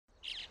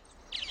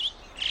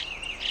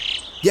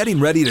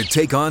Getting ready to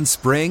take on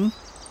spring?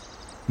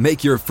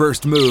 Make your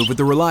first move with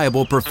the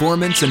reliable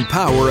performance and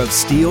power of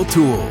Steel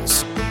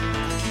tools.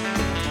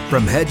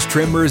 From hedge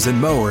trimmers and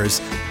mowers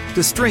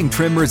to string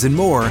trimmers and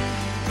more,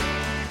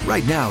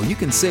 right now you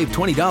can save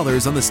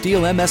 $20 on the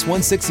Steel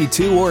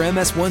MS-162 or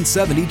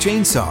MS-170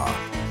 chainsaw.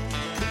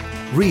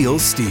 Real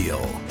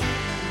Steel.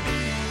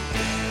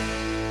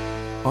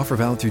 Offer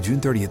valid through June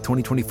 30th,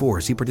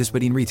 2024. See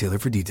participating retailer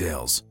for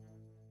details.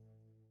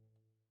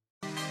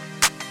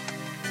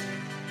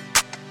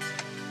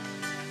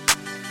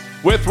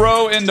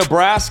 Withrow in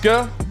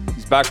Nebraska.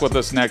 He's back with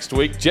us next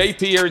week.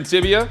 JP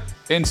Arencibia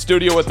in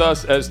studio with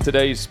us as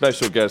today's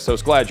special guest. So I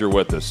was glad you're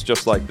with us,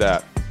 just like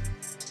that.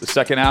 The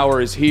second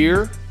hour is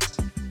here.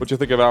 What'd you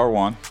think of hour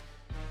one?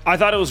 I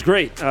thought it was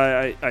great.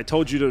 I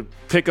told you to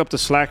pick up the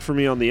slack for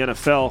me on the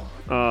NFL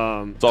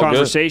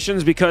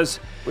conversations because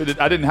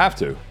I didn't have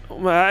to.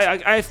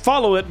 I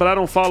follow it, but I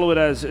don't follow it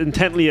as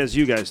intently as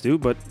you guys do.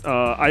 But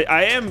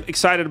I am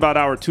excited about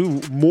hour two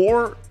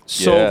more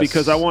so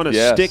because I want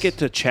to stick it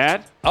to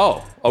Chad.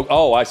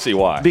 Oh, I see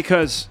why.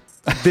 Because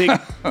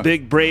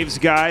big Braves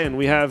guy, and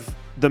we have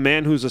the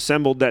man who's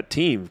assembled that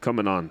team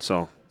coming on.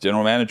 So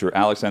General Manager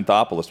Alex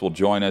Anthopoulos will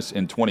join us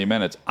in 20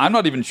 minutes. I'm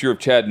not even sure if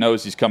Chad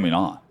knows he's coming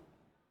on.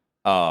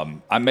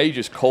 I may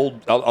just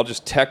I'll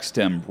just text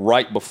him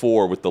right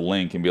before with the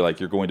link and be like,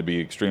 you're going to be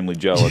extremely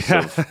jealous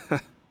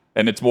of.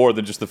 And it's more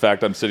than just the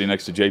fact I'm sitting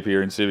next to JP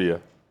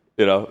Arencibia,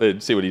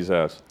 and see what he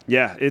says.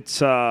 Yeah, it's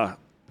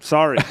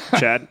sorry,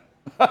 Chad.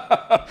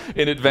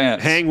 In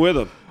advance. Hang with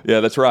him. Yeah,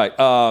 that's right.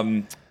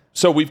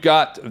 So we've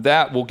got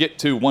that. We'll get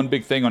to one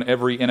big thing on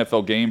every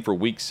NFL game for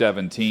Week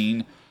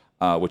 17,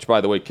 which,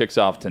 by the way, kicks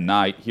off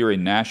tonight here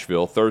in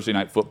Nashville. Thursday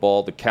Night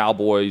Football, the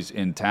Cowboys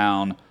in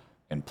town,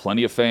 and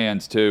plenty of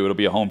fans, too. It'll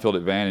be a home field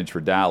advantage for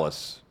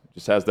Dallas.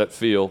 Just has that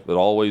feel. It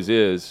always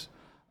is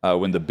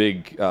when the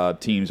big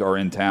teams are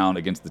in town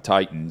against the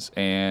Titans.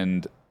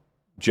 And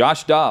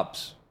Josh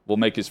Dobbs will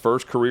make his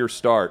first career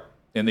start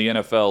in the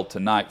NFL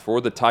tonight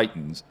for the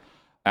Titans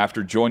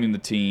after joining the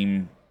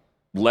team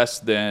less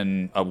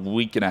than a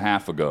week and a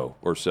half ago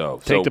or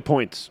so. Take the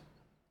points.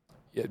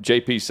 Yeah,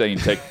 JP's saying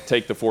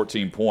take the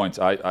 14 points.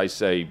 I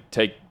say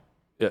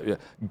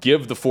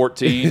give the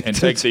 14 and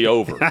take the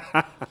over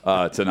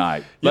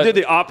tonight. You did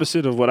the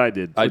opposite of what I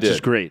did, which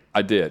is great.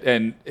 I did.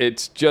 And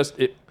it's just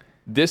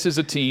this is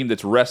a team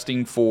that's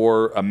resting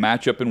for a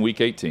matchup in Week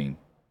 18,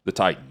 the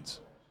Titans.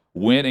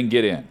 Win and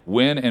get in.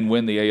 Win and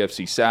win the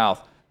AFC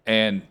South.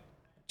 And,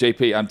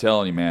 JP, I'm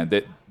telling you, man,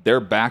 that their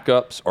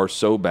backups are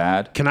so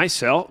bad. Can I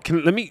sell?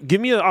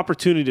 Give me an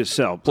opportunity to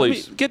sell.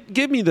 Please.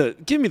 Give me the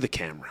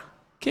camera.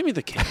 Give me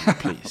the camera,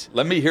 please.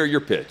 Let me hear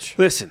your pitch.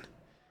 Listen,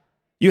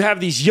 you have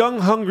these young,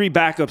 hungry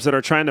backups that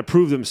are trying to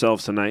prove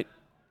themselves tonight.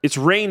 It's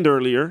rained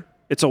earlier.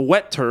 It's a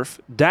wet turf.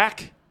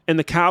 Dak and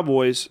the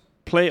Cowboys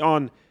play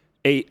on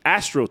a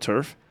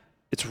AstroTurf.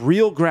 It's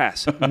real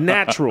grass,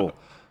 natural,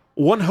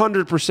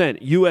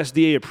 100%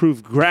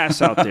 USDA-approved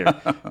grass out there.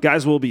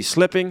 Guys will be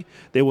slipping.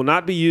 They will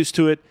not be used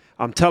to it.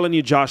 I'm telling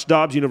you, Josh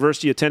Dobbs,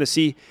 University of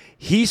Tennessee,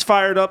 he's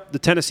fired up. The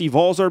Tennessee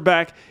Vols are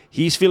back.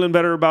 He's feeling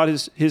better about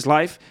his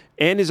life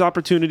and his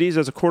opportunities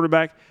as a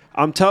quarterback.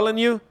 I'm telling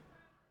you,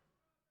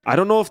 I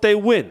don't know if they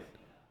win,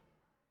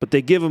 but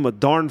they give him a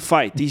darn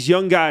fight. These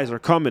young guys are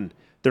coming.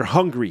 They're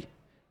hungry.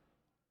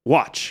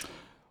 Watch.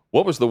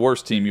 What was the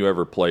worst team you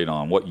ever played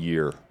on? What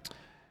year?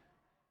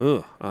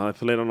 I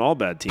played on all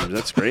bad teams.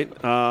 That's great.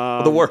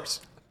 The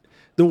worst.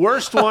 The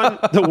worst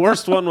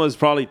one was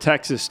probably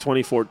Texas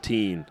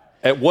 2014.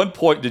 At one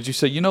point, did you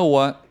say, you know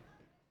what?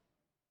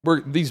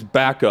 These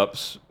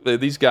backups,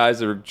 these guys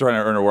that are trying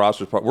to earn a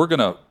roster spot, we're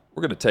gonna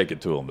take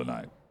it to them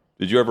tonight.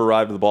 Did you ever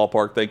arrive to the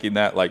ballpark thinking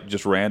that, like,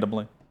 just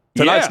randomly?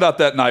 Tonight's not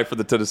that night for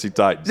the Tennessee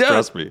Titans. Yeah.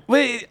 Trust me.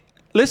 Wait,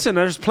 listen.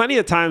 There's plenty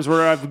of times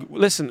where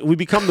we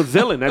become the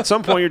villain. At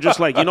some point, you're just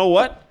like, you know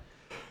what?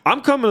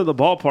 I'm coming to the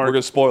ballpark. We're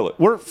gonna spoil it.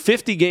 We're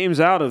 50 games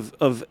out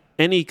of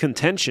any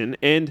contention,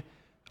 and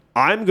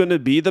I'm gonna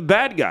be the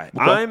bad guy.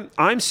 Okay.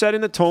 I'm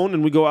setting the tone,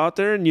 and we go out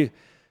there and you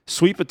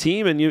sweep a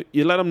team and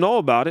you let them know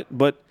about it.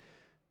 But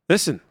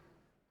listen,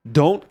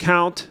 don't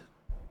count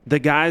the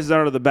guys that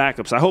are the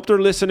backups. I hope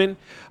they're listening.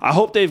 I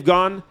hope they've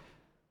gone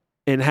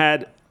and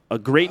had a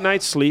great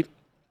night's sleep.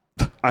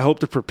 I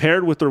hope they're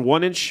prepared with their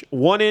one inch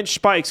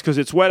spikes because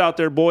it's wet out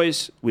there,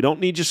 boys. We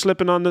don't need you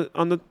slipping on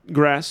the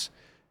grass,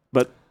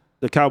 but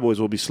the Cowboys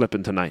will be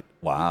slipping tonight.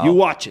 Wow. You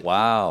watch it.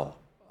 Wow.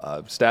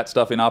 Stat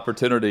stuffing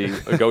opportunity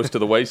goes to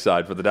the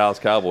wayside for the Dallas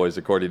Cowboys,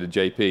 according to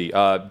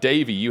JP.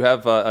 Davey, you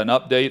have an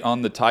update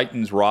on the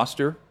Titans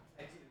roster?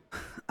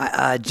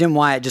 Jim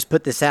Wyatt just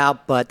put this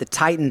out, but the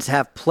Titans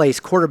have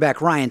placed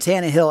quarterback Ryan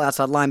Tannehill,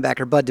 outside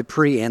linebacker Bud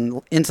Dupree,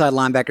 and inside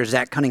linebacker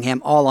Zach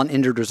Cunningham all on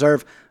injured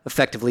reserve,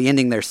 effectively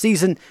ending their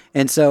season.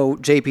 And so,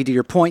 JP, to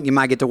your point, you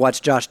might get to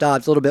watch Josh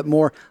Dobbs a little bit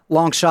more.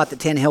 Long shot that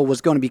Tannehill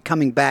was going to be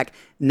coming back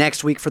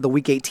next week for the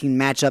Week 18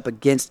 matchup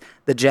against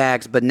the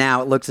Jags, but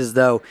now it looks as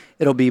though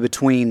it'll be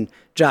between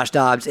Josh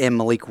Dobbs and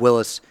Malik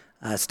Willis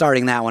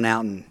starting that one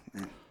out, and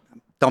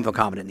don't feel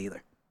confident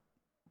either.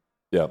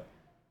 Yep.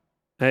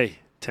 Hey.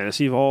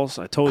 Tennessee Vols,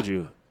 I told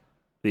you,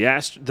 The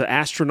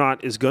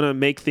astronaut is going to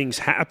make things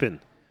happen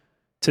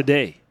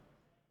today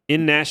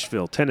in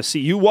Nashville, Tennessee.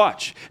 You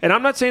watch. And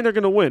I'm not saying they're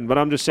going to win, but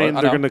I'm just saying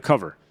they're going to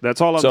cover. That's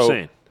all I'm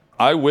saying.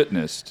 I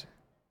witnessed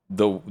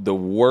the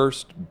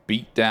worst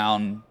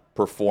beatdown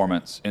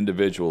performance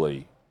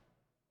individually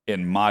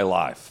in my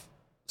life.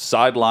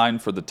 Sideline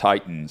for the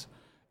Titans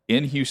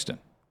in Houston,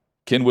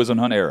 Ken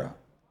Whisenhunt era,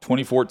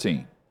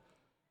 2014.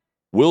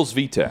 Will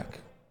Svitek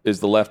is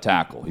the left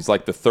tackle. He's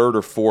like the third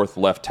or fourth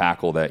left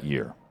tackle that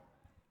year.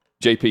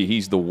 JP,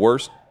 he's the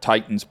worst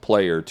Titans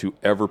player to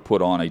ever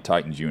put on a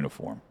Titans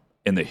uniform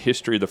in the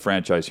history of the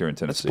franchise here in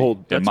Tennessee. That's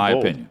bold. In my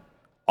opinion.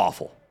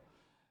 Awful.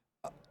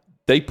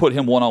 They put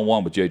him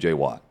one-on-one with J.J.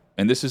 Watt.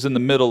 And this is in the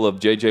middle of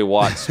J.J.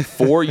 Watt's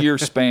 4-year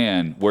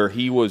span where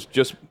he was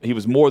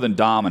more than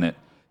dominant.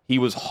 He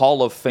was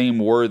Hall of Fame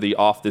worthy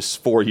off this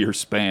 4-year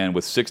span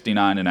with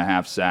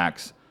 69.5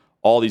 sacks,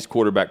 all these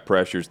quarterback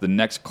pressures. The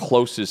next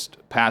closest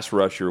pass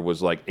rusher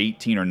was like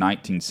 18 or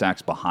 19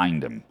 sacks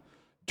behind him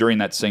during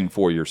that same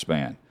 4-year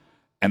span.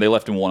 And they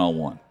left him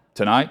one-on-one.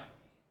 Tonight,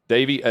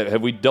 Davey,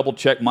 have we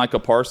double-checked Micah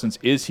Parsons?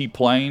 Is he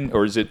playing,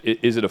 or is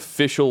it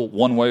official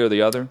one way or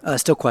the other?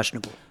 Still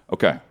questionable.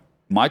 Okay.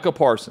 Micah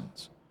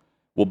Parsons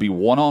will be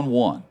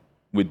one-on-one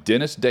with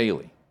Dennis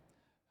Daly,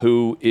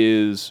 who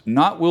is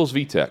not Will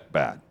Svitek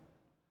bad,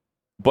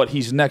 but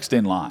he's next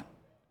in line.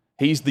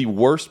 He's the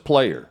worst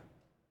player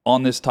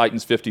on this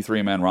Titans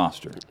 53-man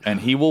roster,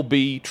 and he will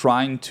be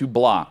trying to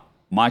block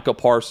Micah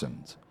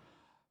Parsons,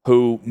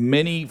 who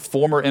many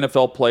former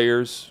NFL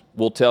players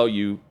will tell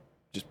you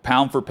just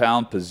pound for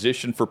pound,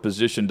 position for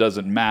position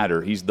doesn't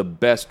matter. He's the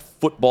best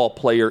football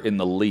player in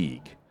the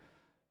league.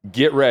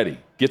 Get ready.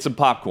 Get some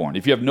popcorn.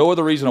 If you have no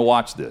other reason to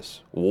watch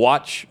this,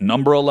 watch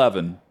number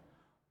 11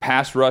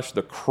 pass rush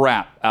the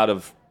crap out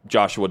of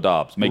Joshua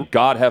Dobbs. May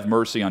God have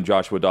mercy on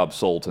Joshua Dobbs'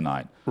 soul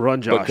tonight.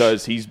 Run, Josh.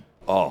 Because he's,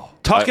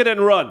 Tuck it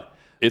and run.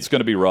 It's going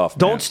to be rough,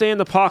 Don't man. stay in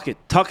the pocket.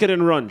 Tuck it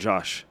and run,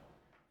 Josh.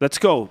 Let's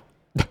go.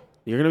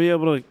 You're going to be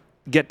able to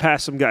get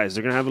past some guys.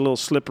 They're going to have a little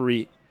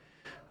slippery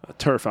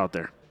turf out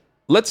there.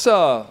 I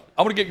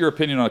want to get your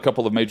opinion on a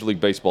couple of Major League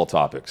Baseball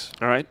topics.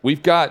 All right.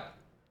 We've got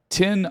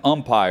 10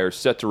 umpires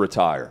set to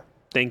retire.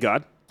 Thank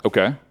God.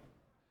 Okay.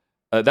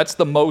 That's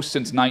the most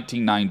since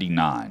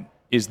 1999.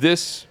 Is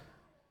this,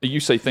 you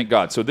say thank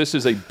God, so this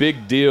is a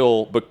big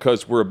deal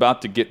because we're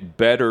about to get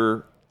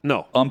better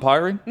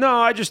umpiring? No,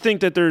 I just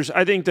think that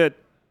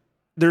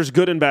there's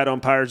good and bad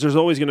umpires. There's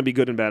always going to be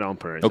good and bad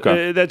umpires.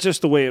 Okay. That's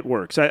just the way it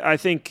works. I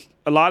think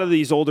a lot of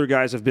these older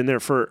guys have been there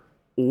for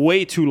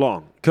way too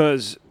long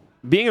because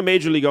being a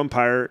Major League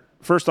umpire,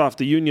 first off,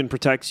 the union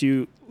protects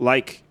you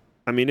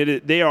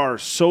they are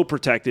so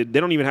protected.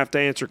 They don't even have to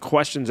answer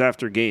questions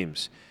after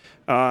games.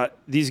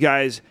 These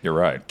guys You're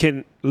right.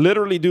 can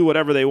literally do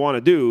whatever they want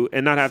to do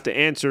and not have to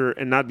answer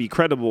and not be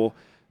credible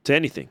to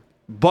anything.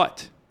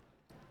 But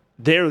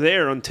they're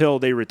there until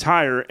they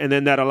retire, and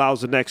then that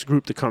allows the next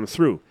group to come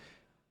through.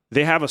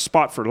 They have a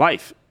spot for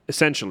life,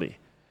 essentially.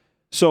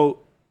 So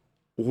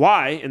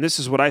why, and this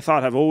is what I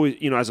thought I've always,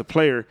 as a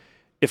player,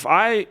 if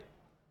I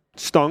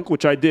stunk,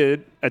 which I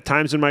did at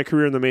times in my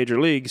career in the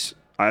major leagues,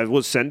 I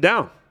was sent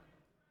down.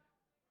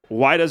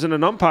 Why doesn't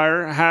an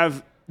umpire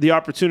have the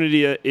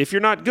opportunity, if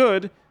you're not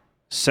good,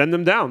 send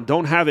them down?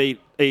 Don't have a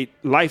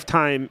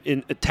lifetime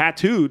in a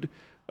tattooed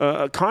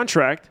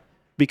contract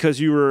because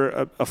you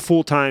were a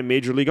full-time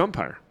Major League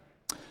umpire.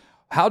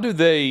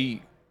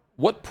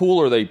 What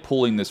pool are they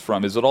pulling this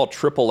from? Is it all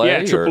AAA?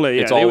 Yeah,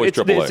 AAA. It's always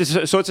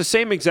AAA. So it's the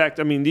same exact,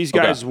 these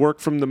guys work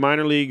from the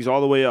minor leagues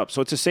all the way up.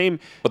 So it's the same.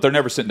 But they're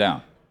never sent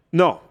down.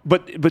 No,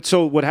 but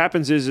so what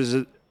happens is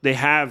that they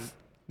have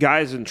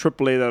guys in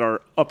AAA that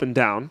are up and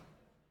down.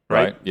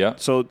 Right? Yeah.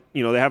 So,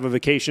 they have a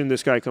vacation,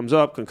 this guy comes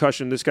up,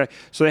 concussion, this guy.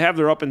 So they have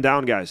their up and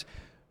down guys.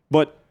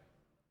 But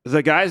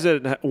the guys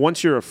that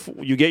once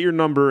you get your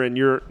number and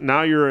you're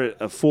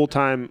a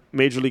full-time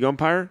Major League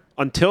umpire,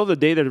 until the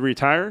day they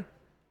retire,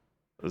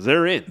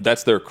 they're in.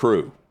 That's their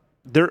crew.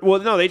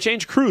 They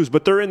change crews,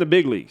 but they're in the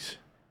big leagues.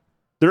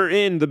 They're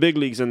in the big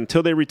leagues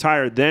until they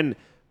retire. Then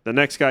the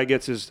next guy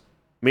gets his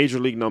Major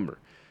League number.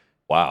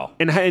 Wow.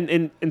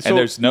 And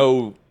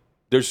so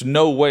there's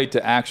no way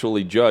to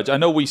actually judge. I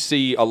know we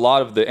see a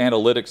lot of the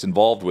analytics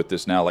involved with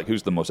this now, like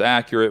who's the most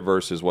accurate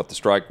versus what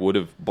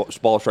the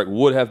ball strike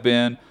would have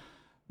been.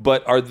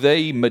 But are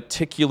they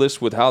meticulous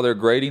with how they're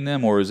grading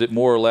them, or is it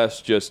more or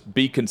less just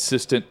be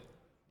consistent,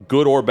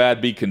 good or bad,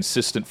 be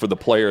consistent for the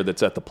player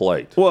that's at the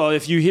plate? Well,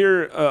 if you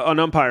hear an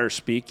umpire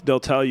speak,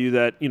 they'll tell you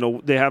that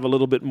they have a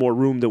little bit more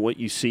room than what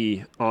you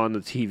see on the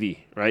TV,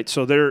 right?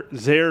 So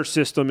their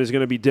system is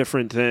going to be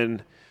different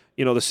than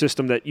the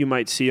system that you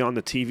might see on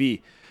the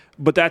TV.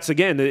 But that's,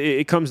 again,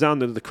 it comes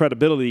down to the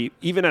credibility.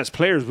 Even as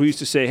players, we used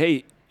to say,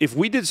 hey, if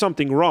we did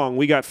something wrong,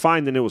 we got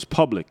fined and it was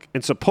public.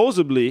 And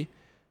supposedly,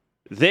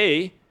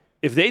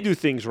 if they do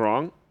things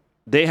wrong,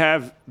 they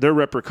have their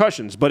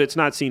repercussions, but it's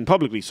not seen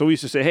publicly. So we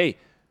used to say, hey,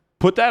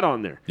 put that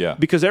on there. Yeah.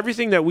 Because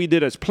everything that we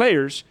did as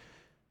players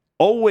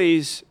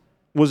always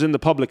was in the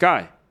public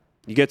eye.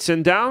 You get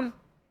sent down,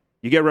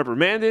 you get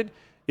reprimanded.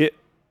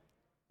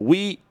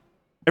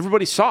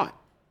 Everybody saw it.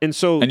 And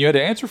so, and you had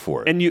to answer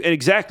for it.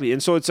 Exactly.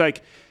 And so it's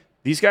like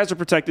these guys are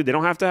protected. They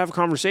don't have to have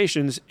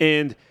conversations.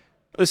 And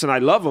listen, I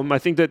love them. I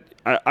think that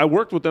I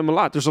worked with them a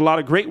lot. There's a lot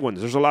of great ones.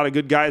 There's a lot of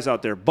good guys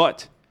out there.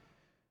 But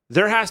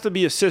there has to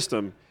be a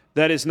system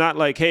that is not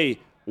like, hey,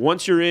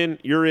 once you're in,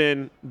 you're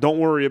in. Don't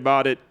worry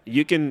about it.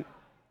 You can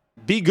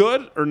be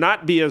good or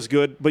not be as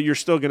good, but you're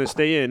still going to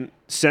stay in.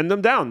 Send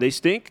them down. They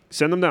stink.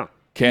 Send them down.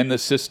 Can the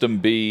system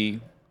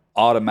be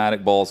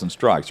automatic balls and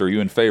strikes? Are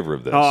you in favor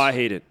of this? Oh, I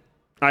hate it.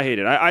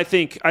 I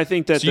think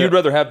that. So you'd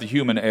rather have the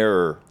human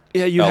error?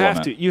 Yeah, you element.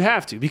 have to. You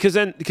have to because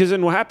then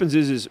what happens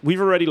is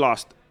we've already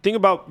lost. Think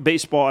about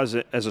baseball as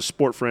a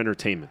sport for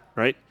entertainment,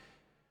 right?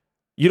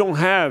 You don't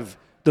have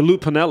the Lou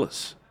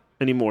Pinellas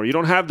anymore. You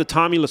don't have the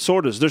Tommy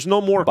Lasordas. There's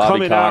no more Bobby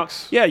coming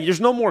Cox. out. Yeah,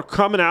 there's no more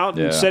coming out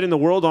and setting the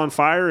world on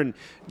fire and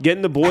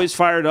getting the boys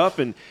fired up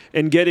and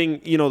getting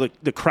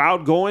the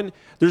crowd going.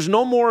 There's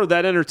no more of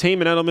that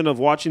entertainment element of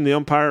watching the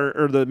umpire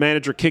or the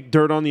manager kick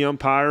dirt on the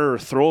umpire or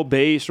throw a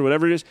base or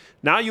whatever it is.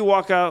 Now you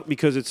walk out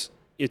because it's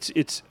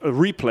a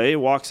replay. It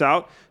walks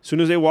out. As soon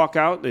as they walk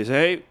out, they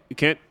say,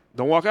 hey,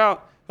 don't walk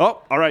out.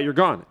 Oh, all right, you're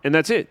gone. And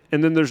that's it.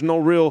 And then there's no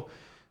real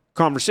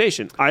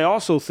conversation. I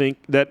also think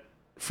that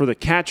for the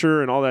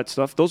catcher and all that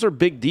stuff, those are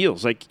big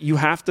deals. Like, you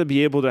have to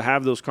be able to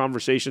have those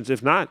conversations.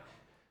 If not,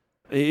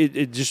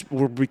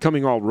 we're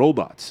becoming all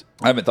robots.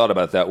 I haven't thought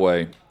about it that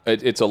way.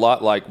 It's a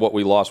lot like what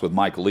we lost with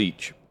Mike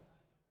Leach.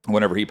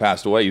 Whenever he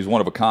passed away, he was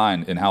one of a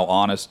kind in how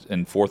honest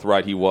and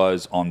forthright he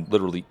was on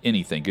literally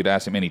anything. You could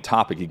ask him any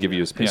topic, he'd give you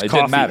his opinion. It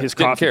didn't matter. His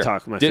Didn't coffee care.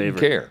 talk, my Didn't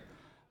favorite.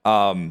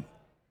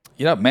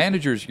 care.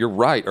 Managers, you're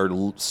right, are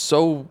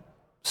so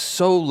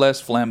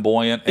less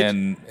flamboyant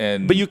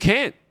and But you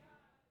can't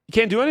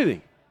do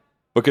anything.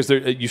 Because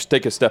you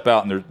take a step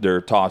out and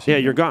they're tossing. Yeah,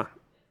 you're gone.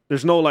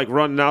 There's no like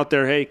running out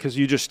there, hey, because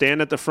you just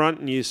stand at the front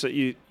and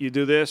you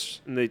do this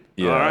and they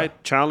all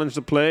right, challenge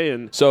the play.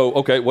 And so,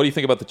 okay, what do you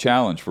think about the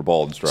challenge for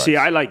ball and strikes? See,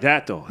 I like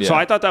that though. Yeah. So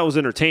I thought that was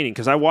entertaining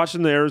because I watched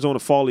in the Arizona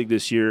Fall League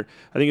this year.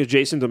 I think it was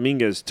Jason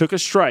Dominguez took a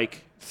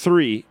strike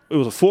 3. It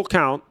was a full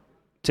count.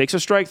 Takes a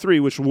strike 3,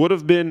 which would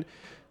have been,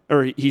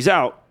 or he's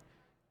out.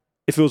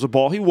 If it was a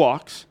ball, he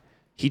walks.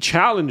 He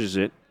challenges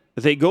it.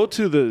 They go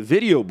to the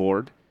video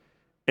board.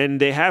 And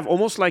they have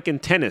almost like in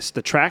tennis,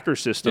 the tracker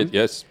system.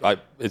 Yes,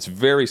 it's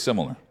very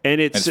similar.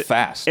 And it's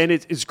fast. And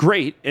it's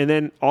great. And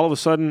then all of a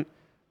sudden,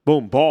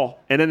 boom, ball.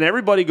 And then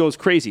everybody goes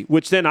crazy,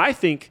 which then I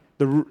think,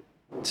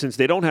 since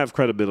they don't have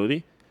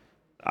credibility,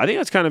 I think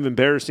that's kind of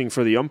embarrassing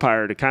for the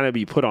umpire to kind of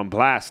be put on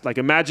blast. Like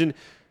imagine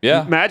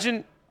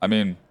I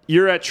mean,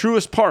 you're at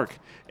Truist Park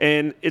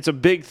and it's a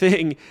big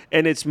thing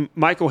and it's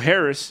Michael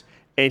Harris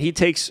and he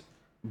takes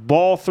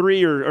ball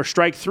 3 or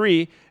strike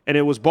 3 and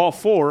it was ball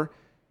 4.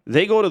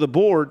 They go to the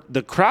board,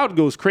 the crowd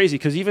goes crazy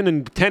because even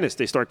in tennis,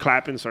 they start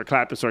clapping.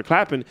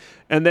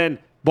 And then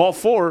ball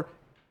 4,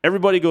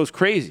 everybody goes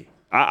crazy.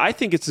 I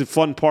think it's a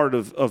fun part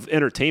of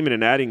entertainment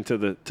and adding to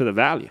the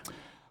value.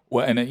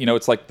 Well, and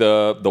it's like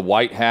the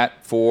white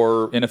hat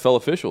for NFL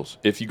officials.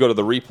 If you go to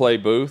the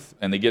replay booth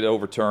and they get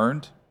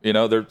overturned,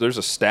 there's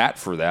a stat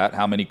for that,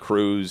 how many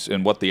crews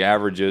and what the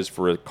average is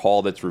for a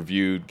call that's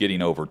reviewed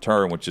getting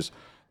overturned, which is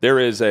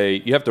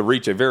you have to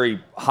reach a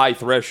very high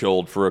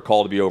threshold for a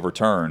call to be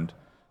overturned.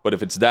 But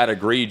if it's that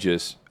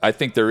egregious, I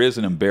think there is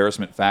an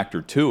embarrassment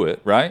factor to it,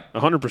 right?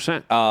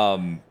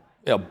 100%.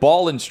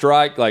 Ball and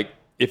strike, like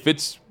if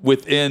it's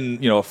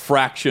within a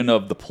fraction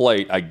of the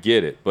plate, I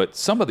get it. But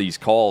some of these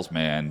calls,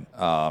 man,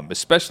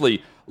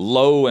 especially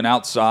low and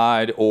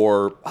outside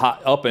or high,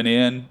 up and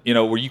in,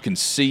 where you can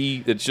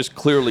see it's just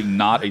clearly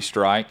not a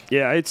strike.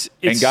 Yeah, it's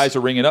and guys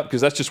are ringing up because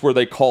that's just where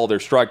they call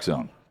their strike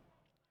zone.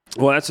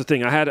 Well, that's the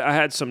thing. I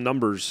had some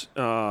numbers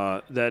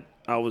that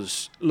I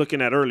was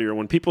looking at earlier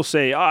when people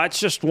say, it's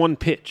just one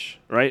pitch,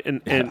 right?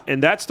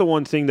 And that's the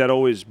one thing that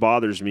always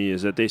bothers me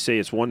is that they say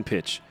it's one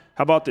pitch.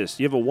 How about this?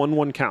 You have a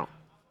 1-1 count.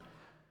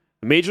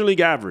 Major league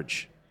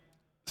average,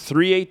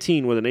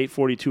 318 with an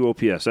 842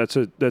 OPS.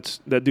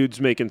 That dude's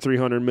making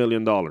 $300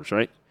 million,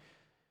 right?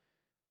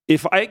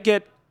 If I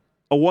get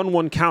a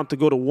 1-1 count to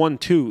go to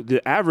 1-2,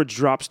 the average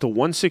drops to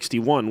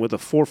 161 with a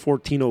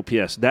 414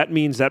 OPS. That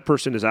means that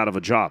person is out of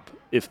a job.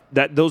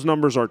 Those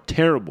numbers are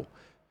terrible.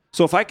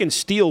 So if I can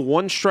steal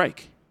one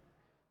strike,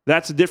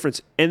 that's the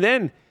difference. And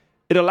then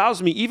it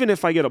allows me, even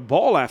if I get a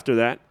ball after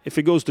that, if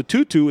it goes to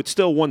 2-2, it's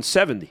still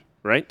 170,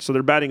 right? So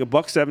they're batting a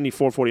 $170,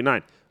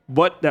 449.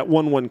 But that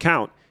 1-1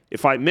 count,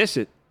 if I miss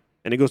it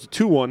and it goes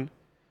to 2-1,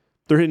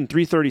 they're hitting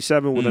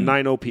 337 with a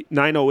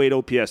 908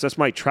 OPS. That's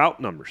my Trout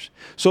numbers.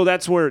 So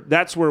that's where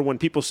when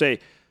people say,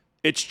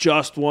 it's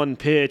just one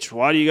pitch,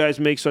 why do you guys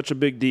make such a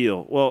big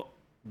deal? Well,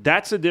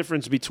 that's the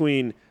difference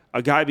between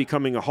a guy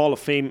becoming a Hall of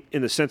Fame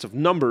in the sense of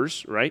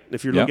numbers, right?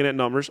 If you're looking at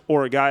numbers,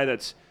 or a guy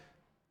that's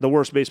the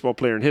worst baseball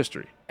player in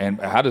history. And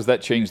how does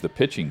that change the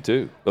pitching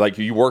too? Like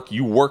you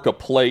work a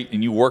plate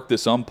and you work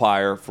this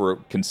umpire for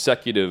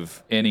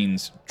consecutive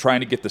innings, trying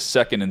to get the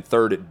second and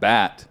third at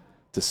bat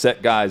to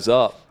set guys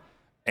up.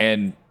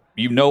 And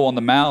on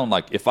the mound,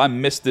 like if I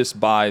miss this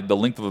by the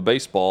length of a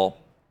baseball,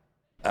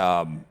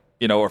 or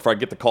if I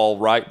get the call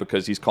right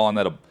because he's calling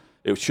that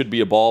it should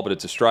be a ball, but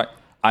it's a strike.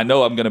 I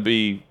know I'm going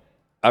to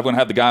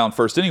have the guy on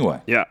first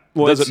anyway. Yeah.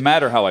 Well, it doesn't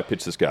matter how I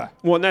pitch this guy.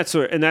 Well,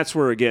 and that's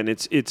where again,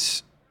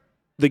 it's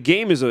the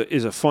game is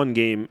a fun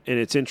game and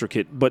it's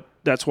intricate, but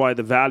that's why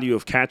the value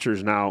of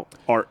catchers now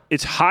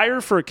it's higher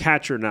for a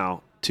catcher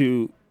now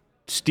to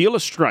steal a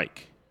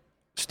strike.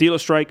 Steal a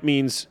strike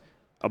means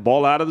a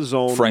ball out of the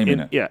zone, framing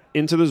it. Yeah,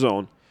 into the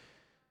zone.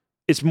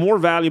 It's more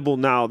valuable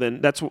now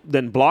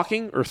than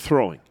blocking or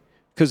throwing,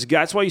 because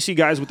that's why you see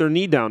guys with their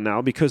knee down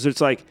now, because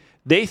it's like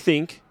they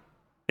think,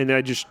 and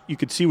you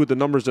could see with the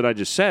numbers that I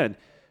just said,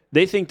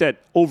 they think that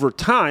over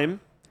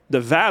time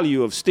the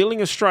value of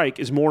stealing a strike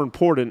is more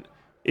important.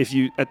 If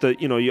you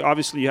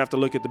obviously you have to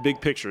look at the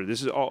big picture.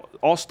 This is all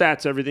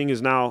stats. Everything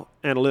is now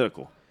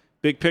analytical.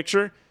 Big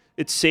picture,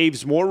 it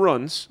saves more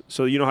runs.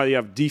 So you know how you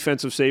have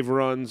defensive save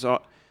runs.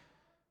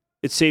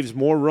 It saves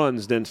more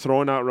runs than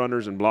throwing out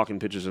runners and blocking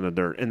pitches in the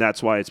dirt, and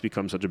that's why it's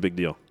become such a big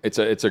deal. It's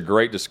a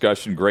great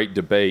discussion, great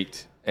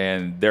debate,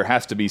 and there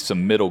has to be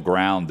some middle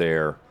ground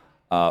there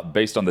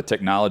based on the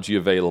technology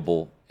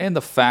available and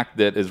the fact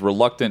that, as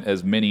reluctant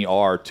as many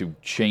are to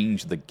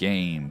change the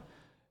game,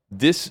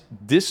 this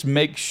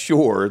makes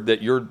sure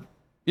that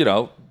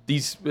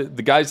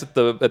the guys at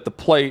the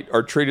plate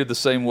are treated the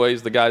same way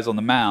as the guys on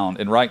the mound.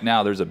 And right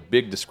now, there's a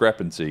big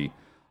discrepancy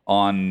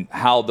on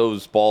how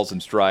those balls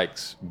and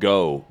strikes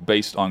go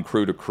based on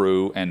crew to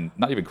crew, and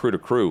not even crew to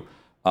crew,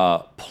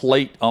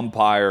 plate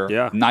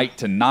umpire, night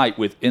to night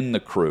within the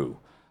crew.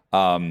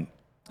 And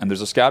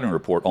there's a scouting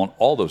report on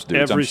all those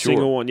dudes, Every I'm sure.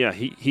 single one, yeah.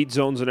 Heat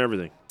zones and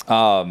everything.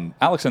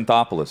 Alex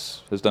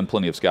Anthopoulos has done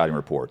plenty of scouting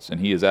reports, and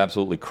he has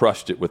absolutely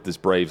crushed it with this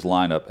Braves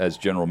lineup as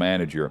general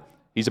manager.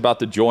 He's about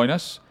to join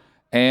us,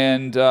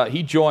 and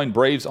he joined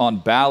Braves on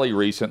Bally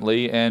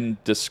recently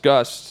and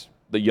discussed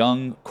the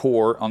young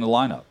core on the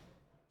lineup.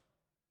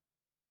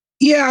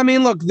 Yeah, I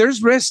mean, look,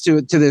 there's risk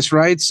to this,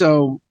 right?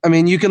 So, I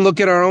mean, you can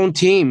look at our own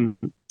team.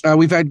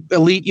 We've had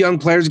elite young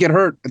players get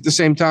hurt at the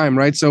same time,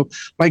 right? So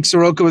Mike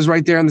Soroka was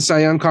right there in the Cy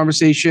Young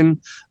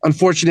conversation.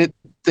 Unfortunate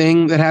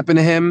thing that happened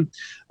to him.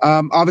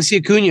 Obviously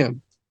Acuna,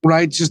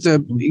 right? Just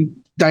a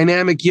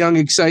dynamic, young,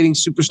 exciting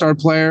superstar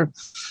player,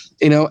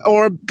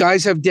 or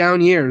guys have down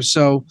years.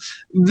 So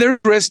there's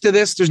risk to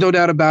this. There's no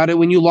doubt about it.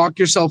 When you lock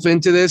yourself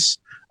into this,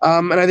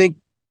 and I think,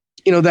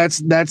 that's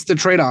the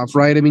trade-off,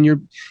 right? I mean,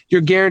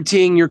 you're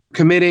guaranteeing, you're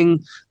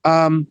committing.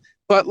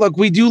 But look,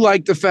 we do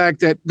like the fact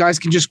that guys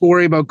can just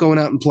worry about going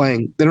out and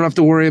playing. They don't have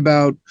to worry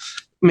about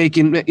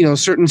making,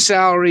 certain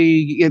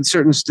salary, get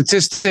certain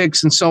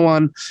statistics and so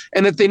on,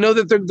 and that they know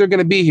that they're going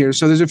to be here.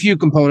 So there's a few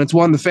components.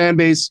 One, the fan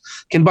base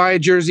can buy a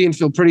jersey and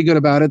feel pretty good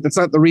about it. That's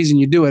not the reason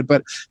you do it,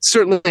 but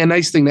certainly a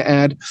nice thing to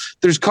add.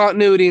 There's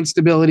continuity and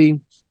stability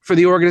for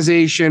the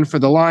organization, for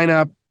the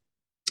lineup,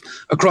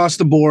 across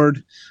the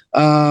board.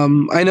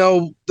 I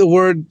know the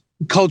word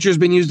culture has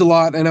been used a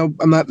lot. I know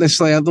I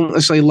don't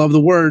necessarily love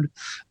the word,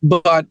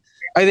 but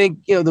I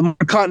think, the more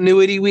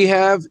continuity we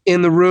have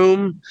in the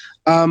room,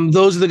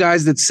 those are the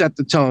guys that set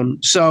the tone.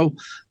 So,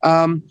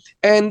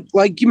 and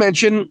like you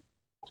mentioned,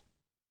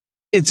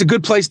 it's a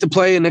good place to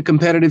play in a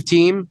competitive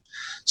team.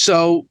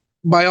 So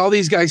by all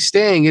these guys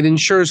staying, it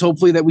ensures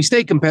hopefully that we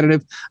stay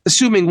competitive,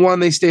 assuming one,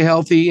 they stay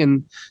healthy,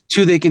 and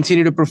two, they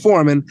continue to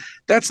perform. And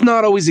that's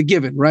not always a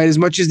given, right? As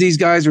much as these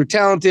guys are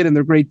talented and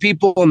they're great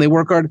people and they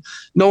work hard,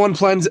 no one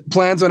plans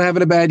on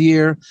having a bad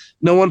year.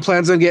 No one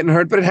plans on getting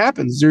hurt, but it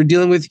happens. They're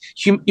dealing with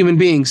human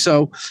beings.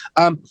 So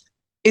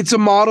it's a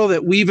model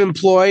that we've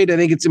employed. I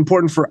think it's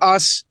important for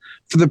us,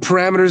 for the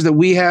parameters that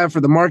we have,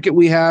 for the market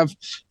we have,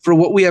 for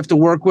what we have to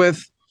work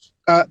with.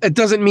 It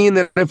doesn't mean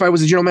that if I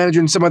was a general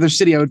manager in some other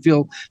city, I would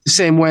feel the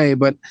same way.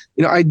 But,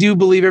 I do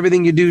believe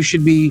everything you do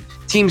should be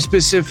team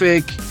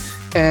specific.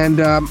 And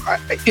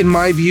in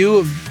my view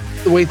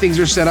of the way things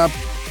are set up,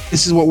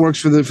 this is what works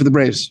for the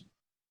Braves.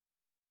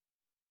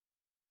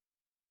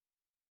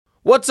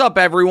 What's up,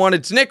 everyone?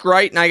 It's Nick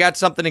Wright, and I got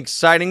something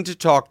exciting to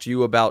talk to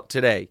you about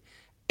today.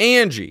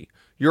 Angie,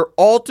 your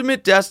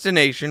ultimate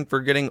destination for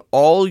getting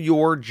all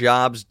your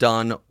jobs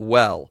done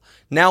well.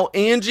 Now,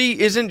 Angie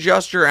isn't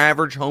just your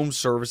average home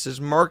services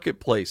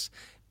marketplace.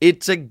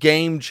 It's a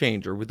game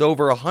changer with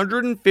over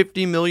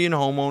 150 million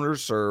homeowners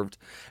served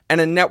and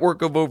a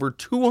network of over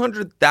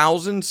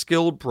 200,000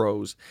 skilled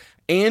pros.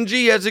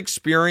 Angie has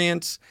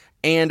experience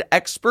and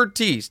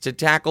expertise to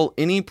tackle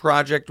any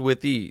project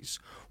with ease.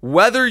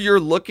 Whether you're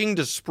looking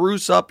to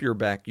spruce up your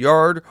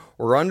backyard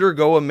or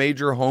undergo a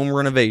major home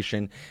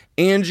renovation,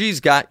 Angie's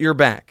got your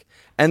back.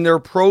 And their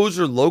pros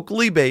are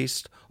locally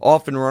based,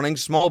 often running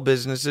small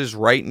businesses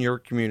right in your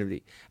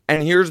community.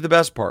 And here's the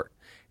best part.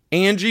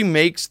 Angie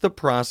makes the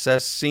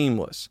process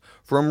seamless.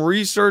 From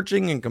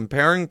researching and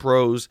comparing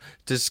pros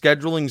to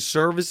scheduling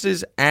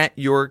services at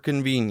your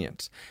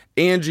convenience.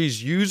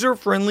 Angie's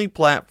user-friendly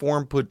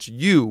platform puts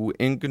you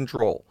in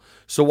control.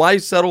 So why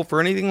settle for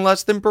anything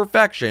less than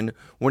perfection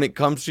when it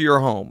comes to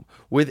your home?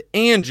 With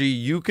Angie,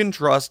 you can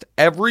trust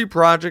every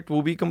project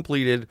will be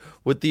completed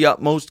with the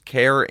utmost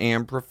care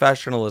and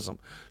professionalism.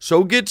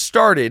 So get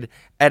started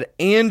at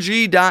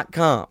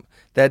Angie.com.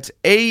 That's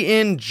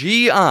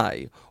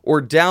ANGI,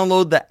 or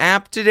download the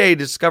app today to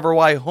discover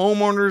why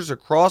homeowners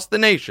across the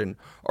nation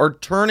are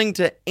turning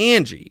to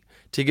Angie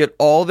to get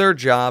all their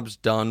jobs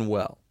done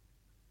well.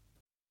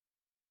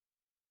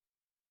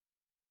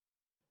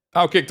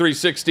 Outkick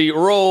 360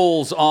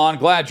 rolls on.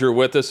 Glad you're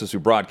with us as we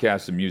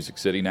broadcast in Music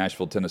City,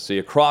 Nashville, Tennessee,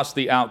 across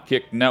the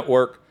Outkick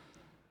network.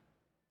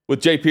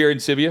 With JP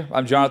Arencibia,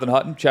 I'm Jonathan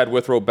Hutton. Chad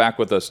Withrow back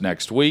with us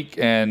next week.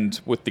 And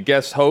with the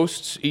guest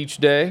hosts each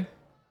day,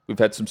 we've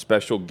had some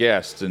special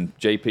guests. And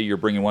JP, you're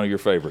bringing one of your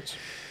favorites.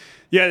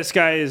 Yeah, this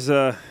guy is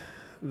the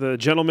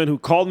gentleman who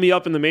called me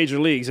up in the major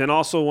leagues, and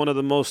also one of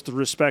the most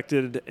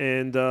respected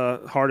and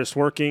hardest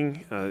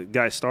working.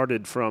 Guy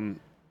started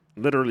from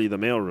literally the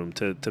mailroom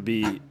to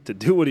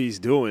do what he's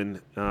doing.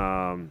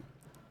 The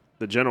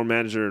general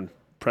manager and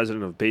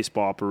president of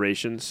baseball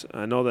operations.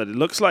 I know that it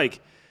looks like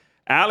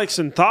Alex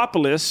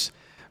Anthopoulos.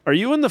 Are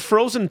you in the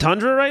frozen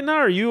tundra right now?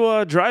 Or are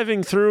you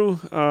driving through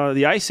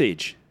the ice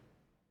age?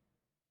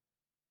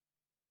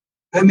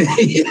 I'm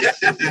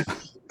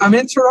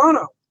in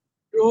Toronto.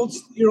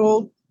 Your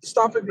old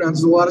stomping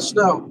grounds. There's a lot of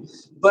snow,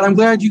 but I'm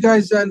glad you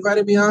guys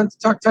invited me on to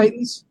talk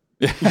Titans.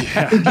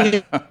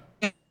 Yeah.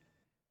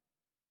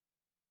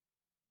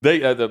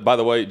 They, by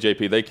the way,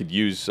 JP, they could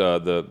use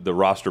the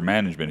roster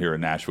management here in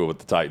Nashville with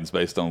the Titans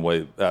based on the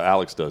way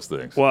Alex does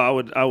things. Well,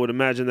 I would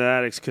imagine that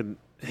Alex could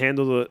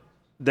handle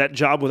that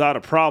job without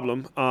a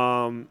problem.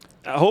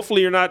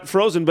 Hopefully, you're not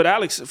frozen. But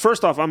Alex,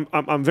 first off,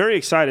 I'm very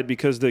excited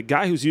because the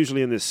guy who's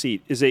usually in this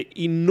seat is an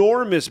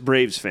enormous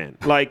Braves fan.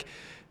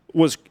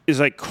 Is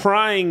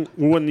crying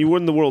when you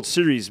win the World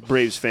Series,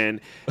 Braves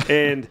fan,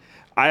 and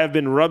I have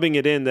been rubbing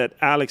it in that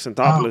Alex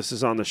Anthopoulos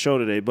is on the show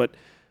today, but.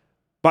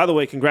 By the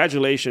way,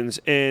 congratulations.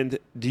 And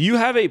do you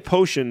have a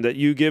potion that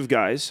you give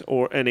guys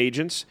and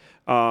agents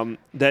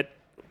that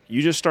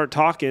you just start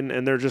talking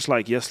and they're just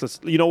like, yes,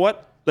 you know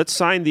what? Let's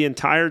sign the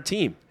entire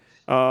team,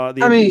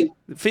 the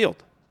field.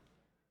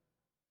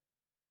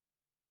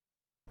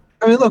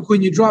 I mean, look,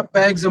 when you drop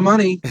bags of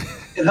money,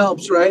 it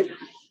helps, right?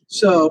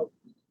 So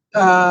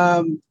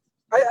I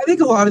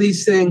think a lot of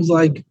these things, a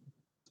lot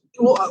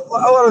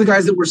of the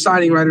guys that we're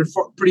signing, right, are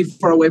pretty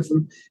far away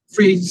from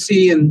free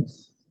agency. And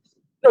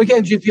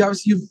again, JP,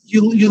 obviously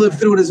you lived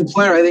through it as a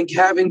player. I think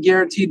having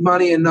guaranteed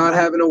money and not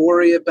having to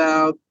worry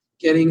about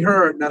getting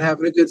hurt, not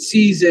having a good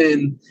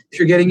season, if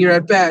you're getting your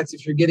at-bats,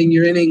 if you're getting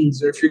your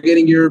innings, or if you're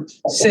getting your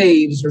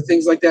saves or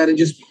things like that, and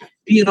just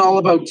being all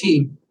about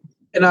team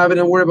and not having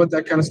to worry about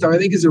that kind of stuff, I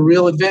think is a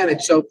real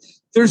advantage. So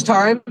there's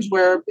times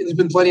where there's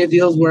been plenty of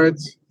deals where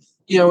it's,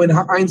 in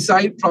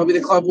hindsight, probably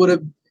the club would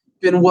have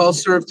been well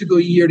served to go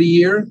year to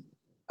year.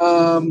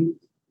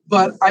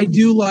 But I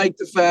do like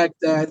the fact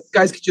that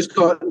guys can just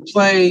go out and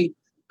play.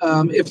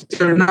 If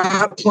they're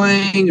not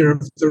playing or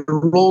if their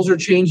roles are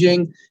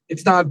changing,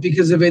 it's not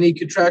because of any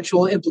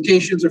contractual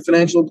implications or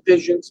financial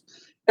implications.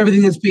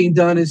 Everything that's being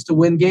done is to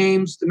win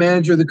games, the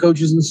manager, the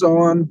coaches, and so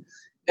on.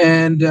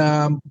 And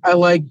I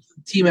like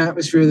the team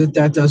atmosphere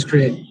that does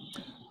create.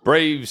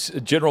 Braves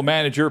general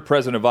manager,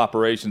 president of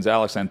operations,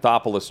 Alex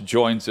Anthopoulos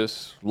joins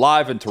us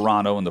live in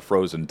Toronto in the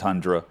frozen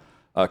tundra,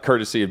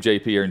 courtesy of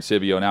JP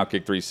Arencibia and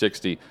Outkick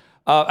 360.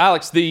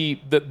 Alex, the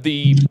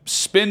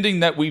spending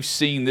that we've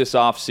seen this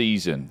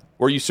offseason,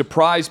 were you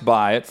surprised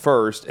by it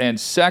first? And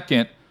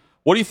second,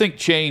 what do you think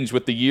changed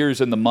with the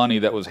years and the money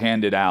that was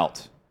handed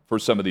out for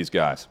some of these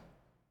guys?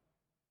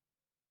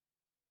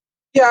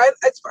 Yeah,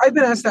 I've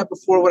been asked that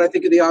before, what I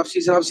think of the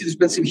offseason. Obviously, there's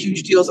been some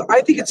huge deals.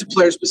 I think it's a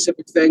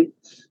player-specific thing.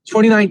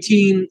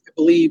 2019, I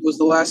believe, was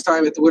the last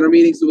time at the winter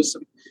meetings there was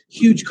some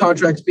huge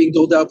contracts being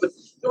doled out. But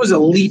there was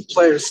elite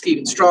players,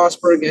 Steven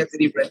Strasburg,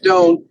 Anthony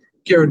Rendon,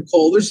 Garrett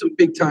Cole. There's some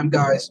big-time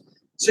guys.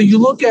 So you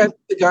look at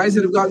the guys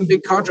that have gotten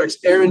big contracts.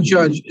 Aaron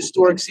Judge,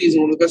 historic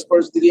season, one of the best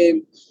players of the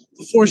game.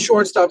 The four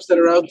shortstops that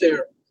are out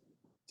there.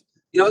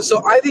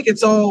 So I think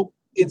it's all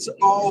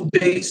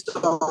based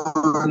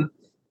on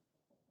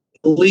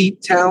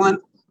elite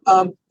talent.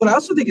 But I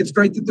also think it's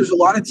great that there's a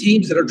lot of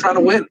teams that are trying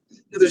to win.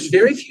 There's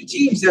very few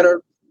teams that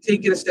are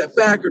taking a step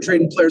back or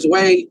trading players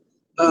away.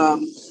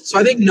 So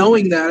I think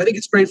knowing that, I think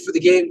it's great for the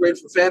game, great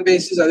for fan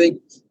bases. I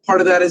think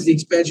part of that is the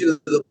expansion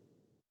of the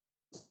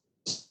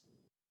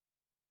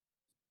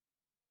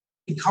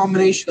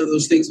combination of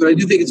those things, but I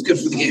do think it's good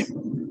for the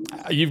game.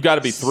 You've got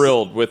to be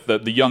thrilled with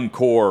the young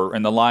core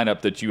and the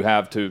lineup that you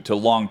have to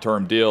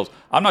long-term deals.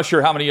 I'm not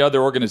sure how many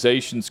other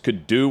organizations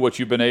could do what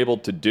you've been able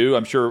to do.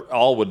 I'm sure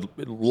all would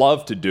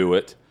love to do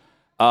it.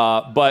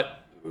 But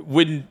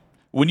when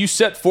you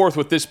set forth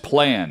with this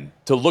plan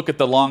to look at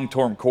the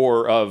long-term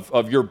core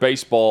of your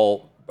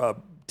baseball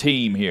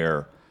team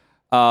here,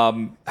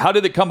 how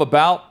did it come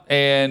about,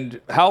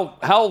 and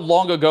how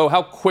long ago,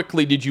 how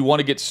quickly did you want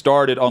to get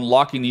started on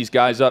locking these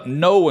guys up,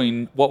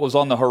 knowing what was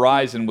on the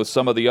horizon with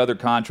some of the other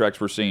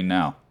contracts we're seeing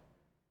now?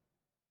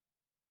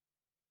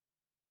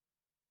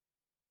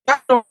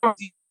 We're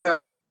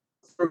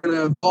going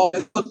to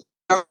involve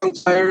young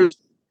players.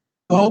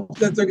 Hope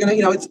that they're going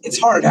to, it's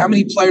hard. How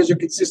many players are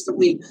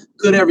consistently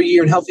good every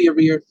year and healthy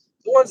every year?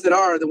 The ones that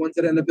are the ones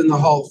that end up in the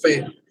Hall of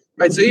Fame,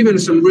 right? So even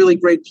some really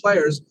great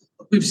players,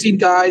 we've seen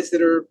guys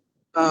that are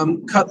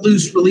cut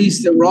loose,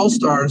 released that were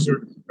all-stars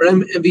or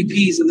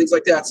MVPs and things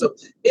like that. So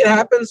it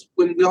happens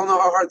when we all know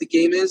how hard the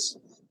game is.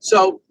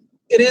 So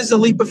it is a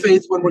leap of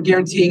faith when we're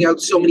guaranteeing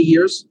out so many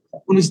years,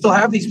 when we still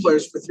have these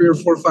players for 3 or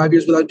 4 or 5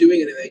 years without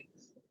doing anything.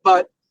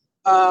 But,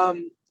 I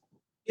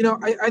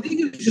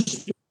think it's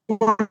just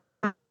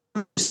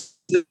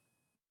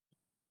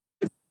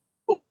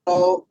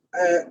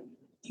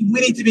we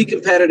need to be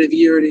competitive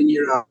year in and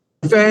year out.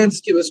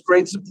 Fans give us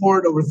great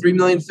support, over 3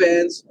 million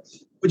fans.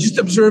 But just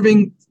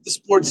observing the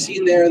sports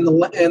scene there and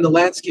the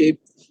landscape,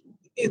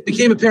 it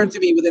became apparent to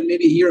me within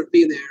maybe a year of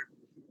being there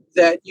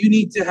that you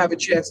need to have a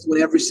chance to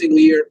win every single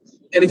year.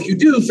 And if you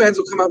do, fans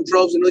will come out in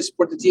droves and really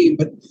support the team.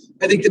 But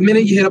I think the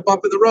minute you hit a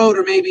bump in the road,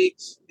 or maybe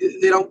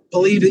they don't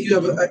believe that you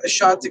have a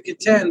shot to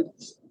contend,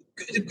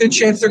 good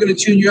chance they're going to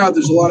tune you out.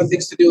 There's a lot of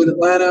things to do in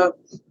Atlanta.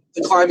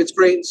 The climate's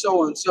great and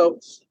so on. So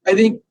I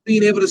think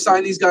being able to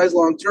sign these guys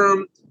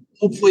long-term,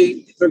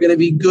 hopefully they're going to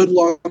be good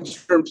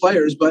long-term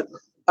players. But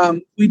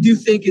we do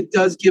think it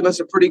does give us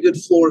a pretty good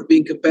floor of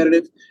being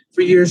competitive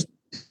for years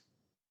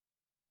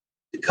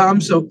to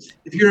come. So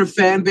if you're a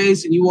fan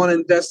base and you want to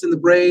invest in the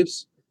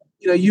Braves,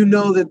 you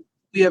know that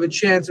we have a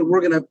chance, and we're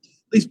going to at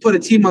least put a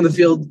team on the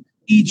field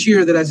each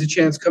year that has a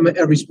chance come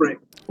every spring.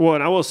 Well,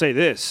 and I will say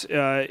this,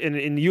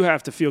 and you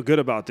have to feel good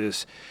about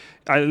this.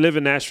 I live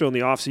in Nashville in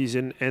the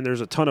offseason, and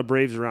there's a ton of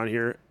Braves around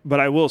here.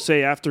 But I will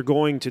say, after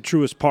going to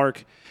Truist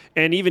Park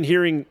and even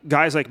hearing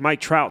guys like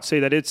Mike Trout say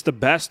that it's the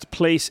best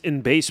place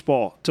in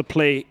baseball to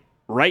play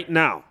right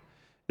now,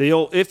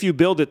 if you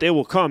build it, they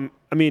will come.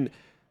 I mean,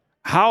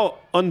 how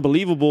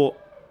unbelievable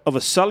of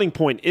a selling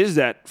point is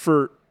that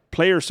for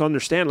players to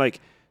understand? Like,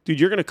 dude,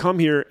 you're going to come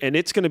here, and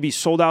it's going to be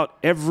sold out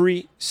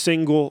every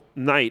single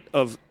night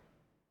of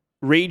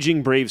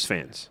raging Braves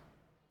fans.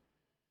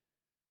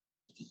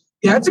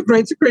 Yeah, it's a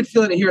great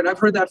feeling to hear, and I've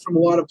heard that from a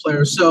lot of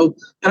players. So,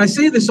 and I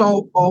say this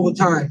all the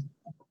time.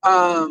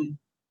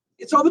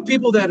 It's all the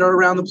people that are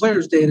around the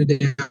players day in and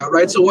day out,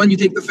 right? So when you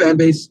take the fan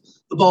base,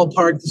 the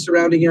ballpark, the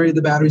surrounding area,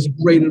 the Battery is a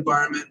great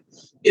environment.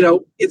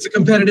 It's a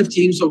competitive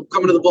team, so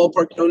coming to the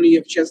ballpark, you only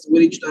have a chance to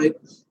win each night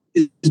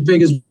is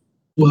big as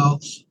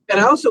well.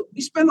 And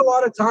we spend a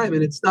lot of time,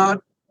 and it's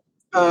not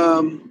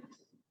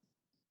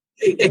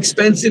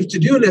expensive to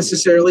do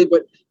necessarily,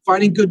 but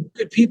finding good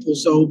people.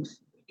 So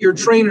your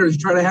trainers,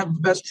 try to have the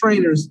best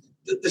trainers,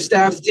 the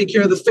staff take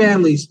care of the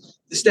families,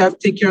 the staff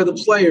take care of the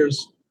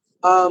players.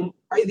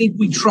 I think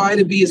we try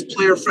to be as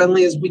player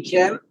friendly as we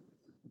can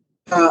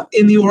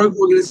in the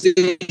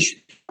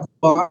organization,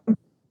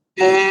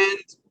 and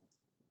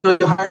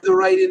hire the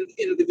right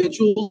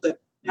individuals that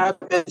have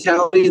a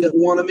mentality, that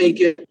want to make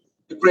it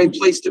a great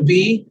place to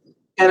be.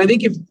 And I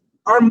think if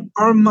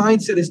our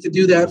mindset is to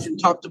do that from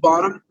top to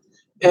bottom,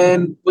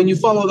 and when you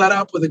follow that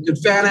up with a good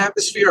fan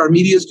atmosphere, our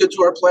media is good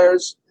to our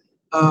players,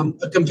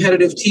 a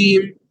competitive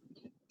team.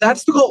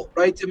 That's the goal,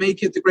 right? To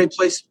make it the great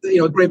place,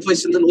 a great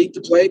place in the league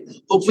to play.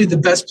 Hopefully, the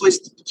best place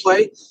to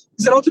play.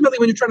 Because then ultimately,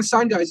 when you're trying to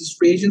sign guys as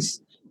free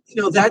agents,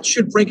 that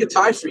should break a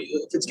tie for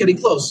you if it's getting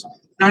close.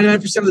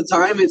 99% of the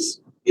time, it's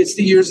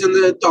the years and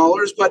the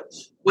dollars. But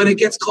when it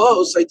gets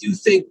close, I do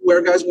think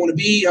where guys want to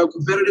be, how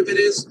competitive it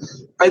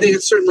is, I think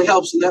it certainly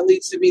helps, and that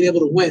leads to being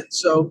able to win.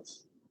 So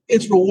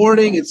it's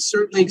rewarding. It's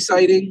certainly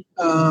exciting.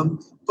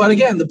 But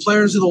again, the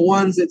players are the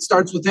ones that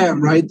starts with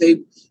them, right?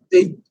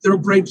 They're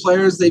great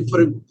players. They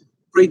put a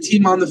great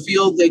team on the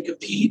field. They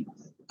compete.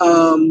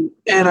 And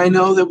I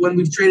know that when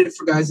we've traded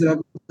for guys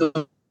that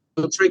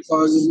have trade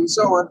clauses and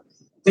so on,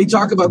 they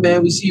talk about,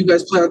 man, we see you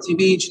guys play on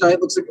TV each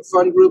night. Looks like a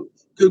fun group,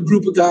 good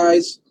group of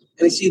guys.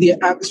 And I see the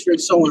atmosphere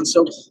and so on.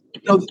 So,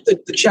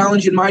 the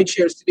challenge in my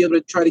chair is to be able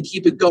to try to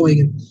keep it going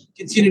and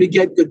continue to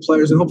get good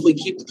players and hopefully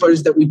keep the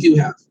players that we do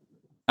have.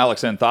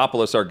 Alex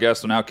Anthopoulos, our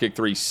guest on Outkick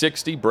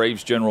 360,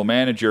 Braves general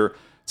manager.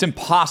 It's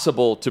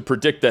impossible to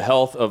predict the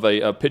health of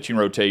a pitching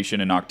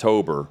rotation in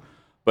October.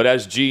 But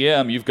as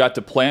GM, you've got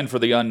to plan for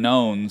the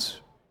unknowns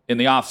in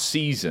the off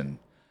season.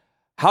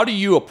 How do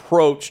you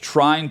approach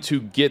trying to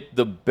get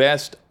the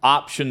best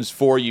options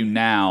for you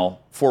now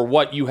for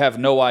what you have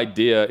no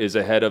idea is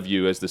ahead of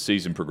you as the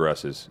season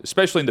progresses,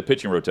 especially in the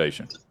pitching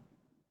rotation?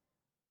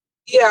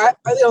 Yeah,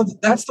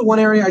 that's the one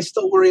area I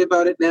still worry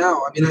about it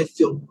now. I mean, I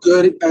feel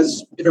good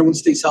as everyone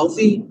stays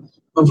healthy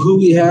of who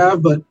we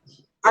have, but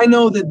I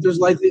know that there's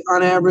likely,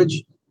 on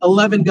average,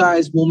 11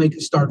 guys will make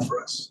a start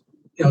for us.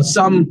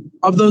 Some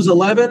of those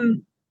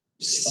 11,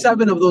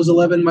 7 of those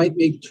 11 might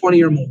make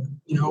 20 or more,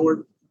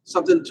 or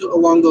something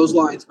along those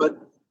lines. But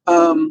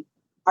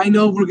I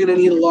know we're going to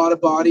need a lot of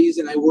bodies,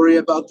 and I worry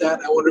about that.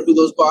 I wonder who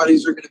those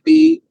bodies are going to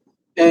be,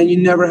 and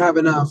you never have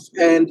enough.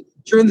 And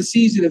during the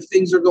season, if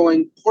things are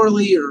going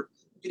poorly or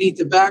you need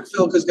to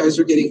backfill because guys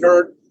are getting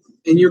hurt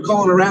and you're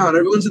calling around,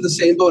 everyone's in the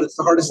same boat. It's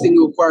the hardest thing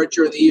to acquire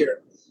during the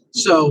year.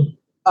 So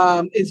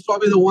it's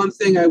probably the one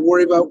thing I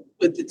worry about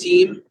with the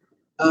team,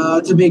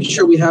 to make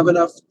sure we have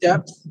enough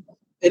depth.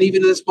 And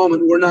even in this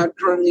moment, we're not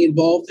currently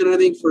involved in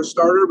anything for a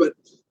starter. But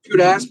if you were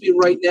to ask me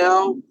right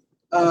now,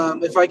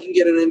 if I can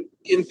get an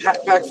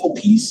impactful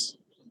piece,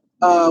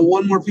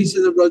 one more piece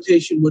of the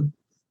rotation would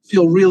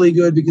feel really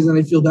good because then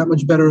I feel that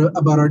much better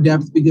about our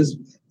depth because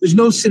there's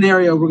no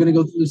scenario we're going to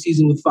go through the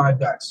season with 5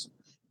 guys.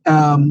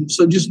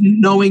 So just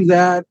knowing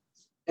that,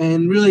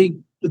 and really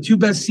the 2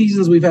 best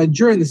seasons we've had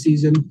during the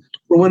season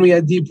were when we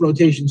had deep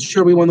rotations.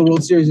 Sure, we won the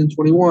World Series in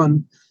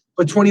 21,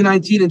 but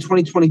 2019 and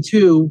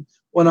 2022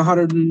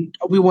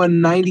 we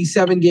won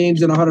 97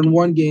 games and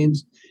 101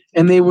 games,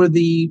 and they were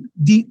the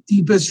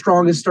deepest,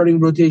 strongest starting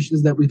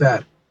rotations that we've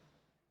had.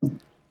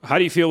 How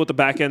do you feel with the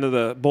back end of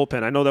the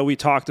bullpen? I know that we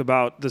talked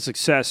about the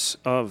success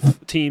of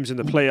teams in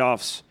the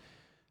playoffs.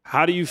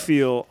 How do you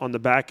feel on the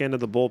back end of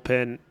the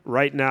bullpen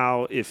right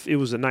now? If it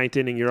was the 9th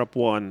inning, you're up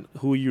 1,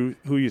 who are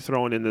you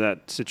throwing into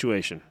that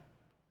situation?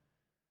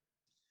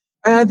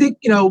 I think,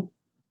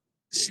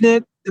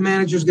 Snit, the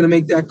manager's going to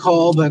make that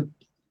call, but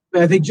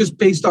I think just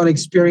based on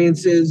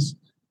experiences,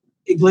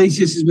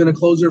 Iglesias has been a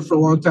closer for a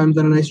long time,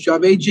 done a nice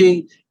job.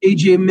 AJ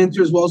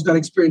Minter as well has got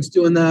experience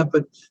doing that,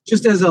 but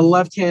just as a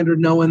left-hander,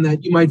 knowing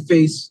that you might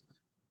face,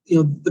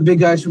 the big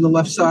guys from the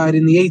left side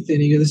in the 8th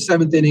inning or the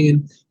 7th inning,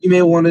 and you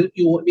may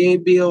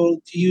be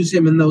able to use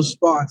him in those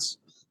spots.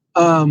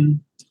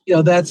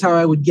 That's how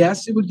I would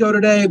guess it would go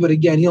today. But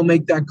again, he'll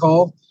make that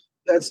call.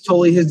 That's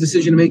totally his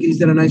decision to make. He's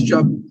done a nice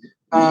job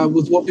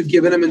with what we've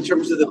given him in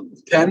terms of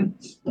the pen.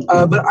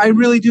 But I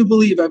really do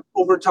believe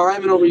over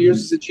time and over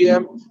years as a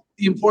GM,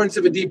 the importance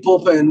of a deep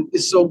bullpen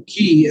is so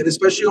key, and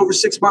especially over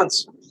 6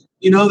 months.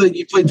 You know that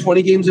you played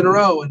 20 games in a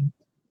row, and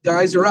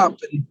guys are up,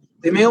 and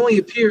they may only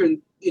appear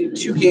in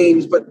 2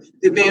 games, but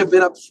they may have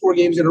been up 4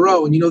 games in a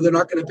row, and they're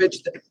not going to pitch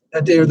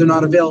that day or they're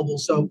not available.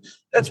 So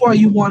that's why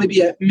you want to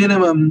be at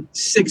minimum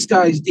 6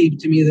 guys deep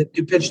to me that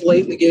do pitch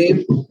late in the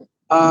game.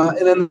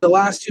 And then the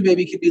last 2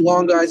 maybe could be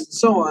long guys and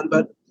so on,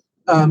 but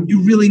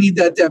you really need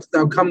that depth.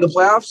 Now come the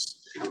playoffs,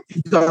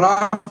 you've got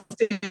off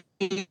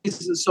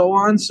days and so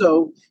on,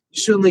 so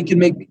you certainly can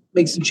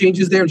make some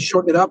changes there and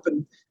shorten it up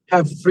and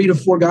have 3 to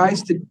 4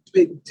 guys to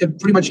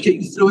pretty much get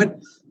you through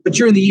it. But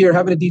during the year,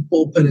 having a deep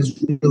bullpen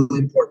is really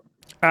important.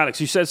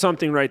 Alex, you said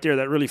something right there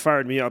that really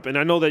fired me up, and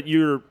I know that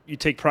you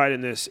take pride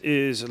in this,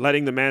 is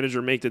letting the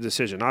manager make the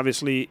decision.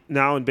 Obviously,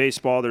 now in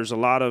baseball, there's a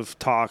lot of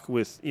talk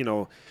with,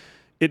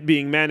 it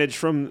being managed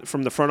from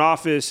the front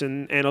office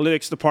and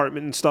analytics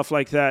department and stuff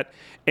like that,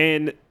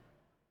 and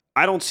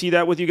I don't see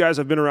that with you guys.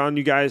 I've been around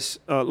you guys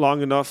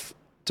long enough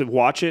to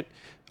watch it.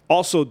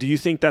 Also, do you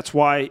think that's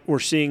why we're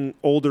seeing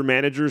older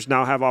managers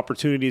now have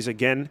opportunities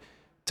again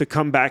to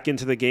come back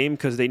into the game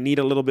because they need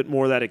a little bit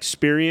more of that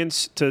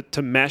experience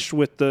to mesh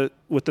with the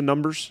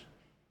numbers?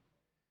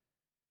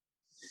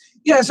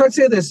 Yeah, so I'd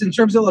say this in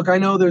terms of, I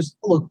know there's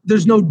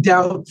no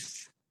doubt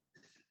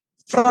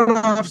front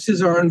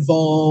offices are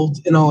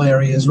involved in all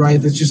areas,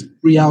 right? That's just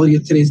reality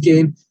of today's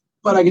game.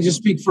 But I can just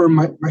speak for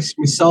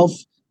myself.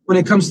 When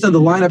it comes to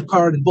the lineup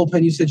card and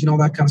bullpen usage and all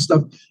that kind of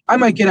stuff, I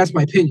might get asked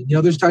my opinion.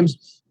 There's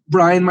times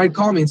Brian might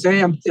call me and say,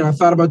 hey, I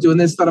thought about doing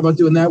this, thought about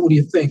doing that. What do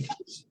you think?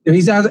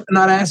 He's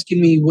not asking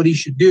me what he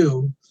should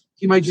do.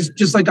 He might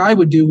just like I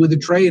would do with a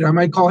trade. I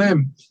might call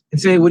him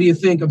and say, hey, what do you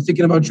think? I'm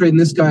thinking about trading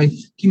this guy.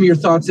 Give me your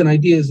thoughts and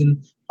ideas.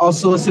 And I'll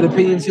solicit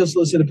opinions. He'll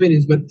solicit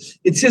opinions. But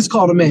it's his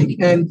call to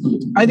make. And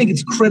I think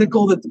it's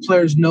critical that the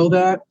players know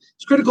that.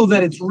 It's critical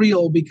that it's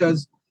real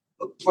because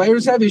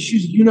players have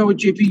issues. You know it,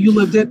 JP. You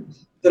lived it.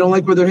 They don't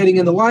like where they're hitting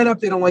in the lineup.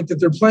 They don't like that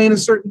they're playing a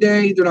certain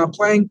day. They're not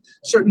playing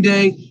a certain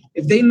day.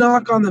 If they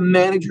knock on the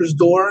manager's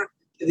door,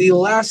 the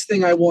last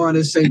thing I want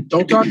is say,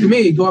 don't talk to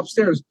me. Go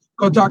upstairs.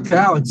 Go talk to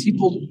Alex. He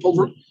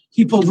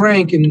pulled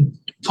rank and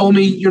told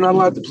me you're not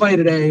allowed to play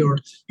today or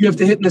you have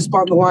to hit in this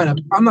spot in the lineup.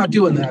 I'm not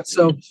doing that.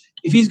 So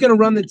if he's going to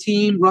run the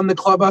team, run the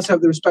clubhouse,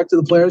 have the respect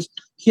of the players,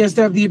 he has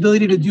to have the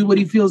ability to do what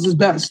he feels is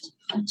best.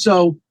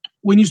 So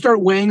when you start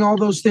weighing all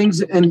those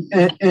things and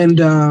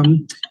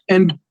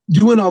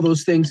doing all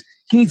those things,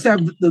 he needs to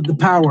have the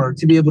power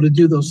to be able to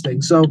do those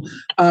things. So,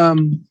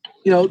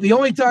 the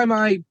only time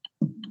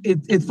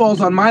it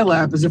falls on my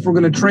lap is if we're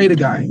going to trade a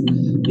guy,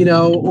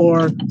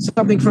 or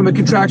something from a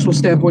contractual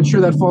standpoint. Sure,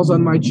 that falls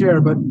on my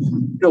chair. But,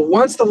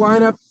 once the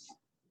lineup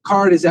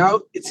card is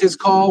out, it's his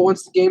call.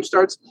 Once the game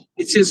starts,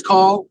 it's his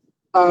call.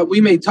 We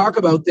may talk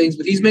about things,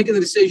 but he's making the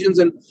decisions.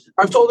 And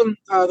I've told him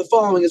the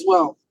following as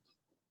well.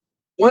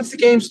 Once the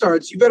game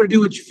starts, you better do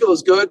what you feel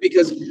is good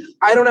because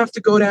I don't have to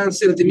go down and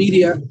sit at the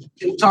media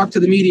and talk to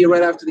the media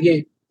right after the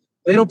game.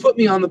 They don't put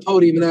me on the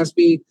podium and ask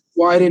me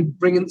why I didn't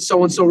bring in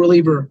so-and-so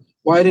reliever,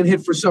 why I didn't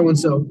hit for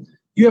so-and-so.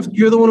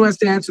 You're the one who has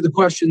to answer the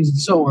questions and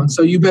so on.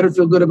 So you better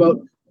feel good about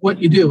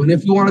what you do. And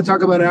if you want to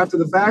talk about it after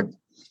the fact,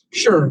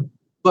 sure.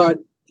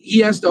 But he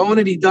has to own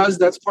it. He does.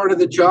 That's part of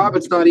the job.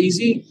 It's not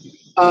easy.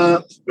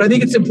 But I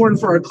think it's important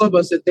for our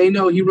clubhouse that they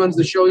know he runs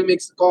the show. He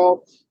makes the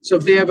call. So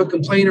if they have a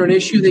complaint or an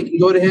issue, they can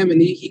go to him and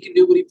he can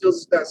do what he feels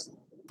is best.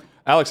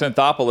 Alex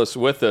Anthopoulos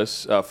with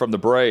us from the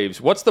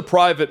Braves. What's the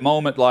private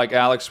moment like,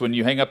 Alex, when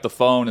you hang up the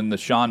phone and the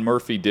Sean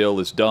Murphy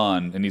deal is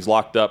done and he's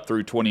locked up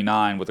through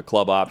 29 with a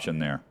club option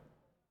there?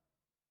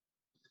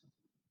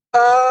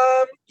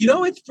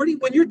 It's pretty,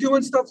 when you're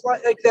doing stuff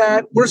like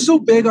that, we're so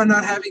big on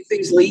not having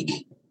things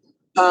leak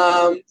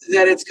that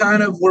it's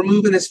kind of, we're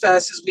moving as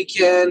fast as we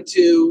can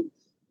to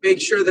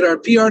make sure that our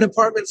PR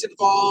department's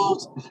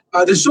involved.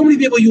 There's so many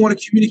people you want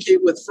to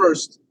communicate with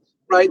first,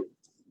 right?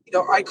 You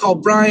know, I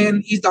called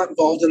Brian. He's not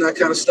involved in that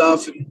kind of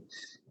stuff. And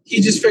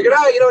he just figured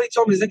out, he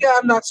told me, he's like, yeah,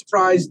 I'm not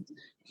surprised.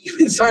 You've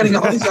been signing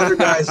all these other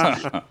guys.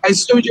 I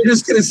assumed you're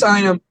just going to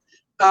sign them.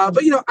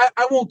 But,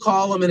 I won't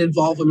call him and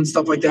involve him and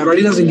stuff like that, right?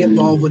 He doesn't get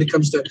involved when it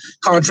comes to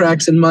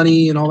contracts and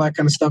money and all that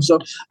kind of stuff. So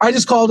I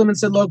just called him and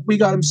said, look, we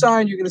got him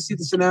signed. You're going to see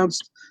this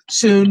announced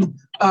soon.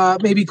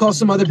 Maybe call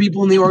some other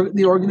people in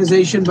the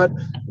organization. But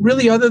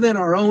really, other than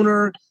our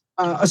owner,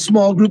 a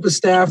small group of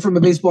staff from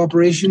a baseball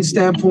operations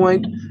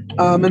standpoint,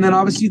 and then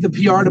obviously the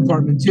PR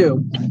department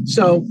too.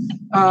 So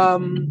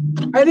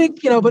I think,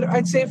 but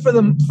I'd say for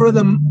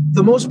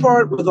the most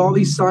part with all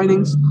these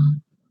signings,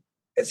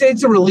 I'd say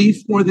it's a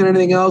relief more than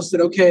anything else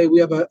that, okay, we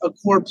have a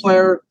core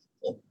player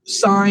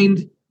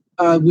signed.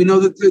 We know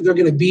that they're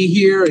going to be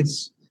here.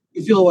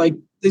 You feel like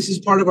this is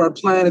part of our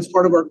plan. It's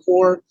part of our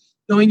core.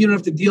 Knowing you don't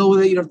have to deal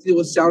with it. You don't have to deal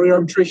with salary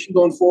arbitration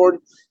going forward. You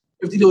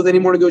don't have to deal with any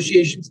more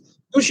negotiations.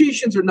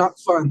 Negotiations are not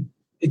fun.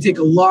 They take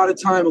a lot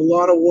of time, a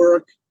lot of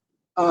work.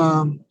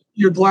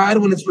 You're glad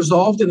when it's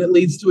resolved and it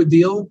leads to a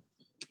deal.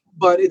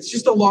 But it's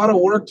just a lot of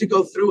work to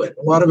go through it,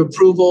 a lot of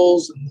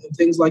approvals and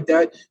things like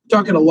that. You're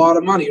talking a lot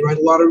of money, right?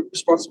 A lot of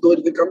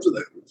responsibility that comes with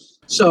that.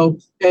 So,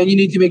 and you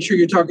need to make sure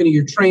you're talking to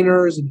your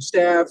trainers and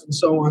staff and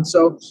so on.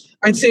 So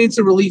I'd say it's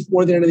a relief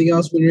more than anything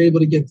else when you're able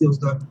to get deals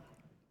done.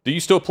 Do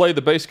you still play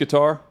the bass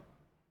guitar?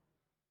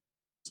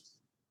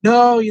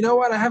 No, you know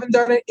what? I haven't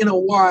done it in a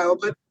while,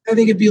 but I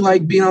think it'd be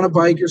like being on a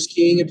bike or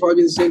skiing. It'd probably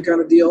be the same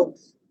kind of deal.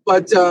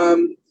 But I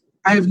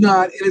have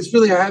not,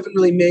 and I haven't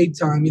really made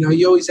time.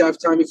 You always have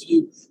time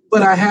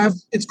but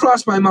it's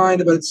crossed my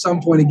mind about at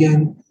some point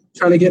again,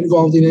 trying to get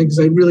involved in it because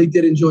I really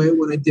did enjoy it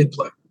when I did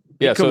play.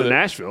 Yeah, come to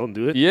Nashville and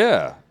do it.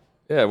 Yeah,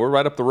 we're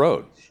right up the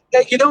road.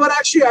 Yeah, you know what?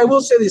 Actually, I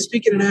will say this.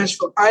 Speaking of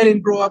Nashville, I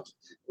didn't grow up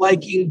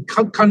liking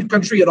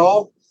country at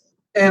all,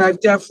 and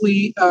I've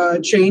definitely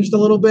changed a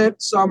little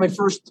bit. Saw my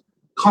first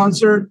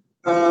concert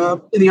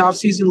in the off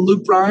season,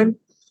 Luke Bryan,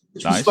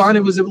 which was fun.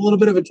 It was a little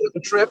bit of a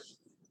trip.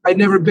 I'd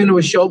never been to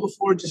a show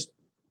before, just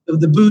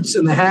the boots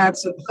and the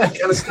hats and that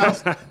kind of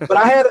stuff. But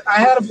I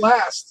had a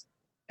blast,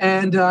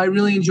 and I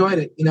really enjoyed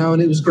it,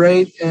 and it was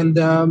great. And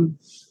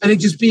I think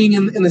just being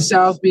in the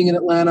South, being in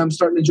Atlanta, I'm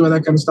starting to enjoy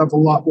that kind of stuff a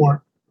lot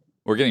more.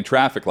 We're getting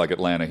traffic like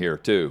Atlanta here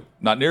too.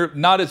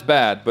 Not as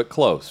bad, but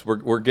close.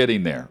 We're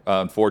getting there,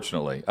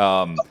 unfortunately.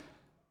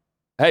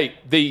 Hey,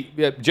 the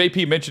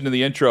JP mentioned in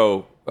the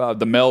intro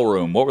the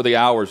mailroom. What were the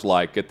hours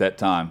like at that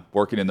time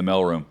working in the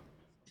mailroom?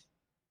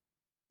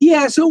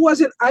 Yeah, so it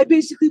wasn't. I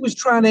basically was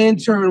trying to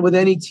intern with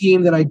any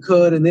team that I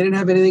could, and they didn't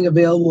have anything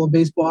available in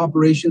baseball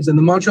operations. And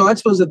the Montreal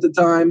Expos at the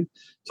time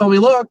told me,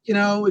 look,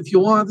 if you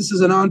want, this is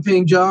a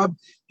non-paying job.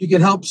 You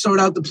can help sort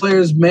out the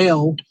players'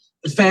 mail,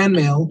 the fan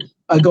mail.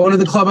 Go into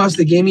the clubhouse.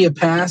 They gave me a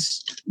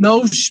pass.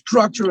 No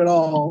structure at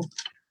all.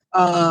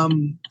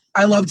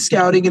 I loved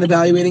scouting and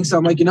evaluating. So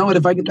I'm like,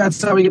 what? That's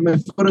how I get my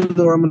foot in the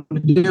door, I'm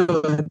going to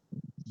do it.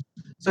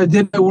 So I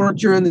did my work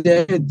during the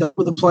day. I dealt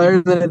with the players.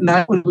 And then at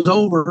night when it was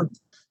over,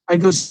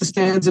 I'd go to the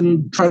stands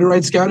and try to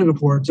write scouting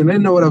reports. And I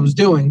didn't know what I was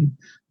doing,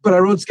 but I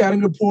wrote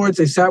scouting reports.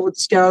 I sat with the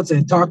scouts.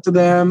 I talked to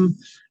them.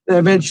 And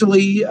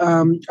eventually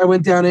I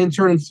went down to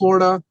intern in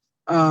Florida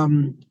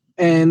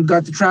and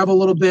got to travel a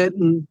little bit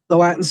in the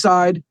Latin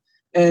side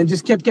and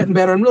just kept getting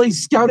better. And really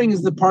scouting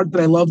is the part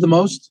that I love the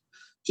most.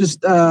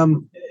 Just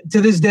to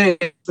this day,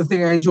 it's the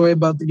thing I enjoy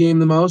about the game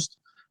the most.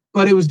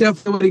 But it was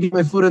definitely a way to get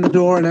my foot in the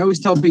door. And I always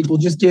tell people,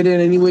 just get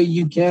in any way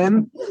you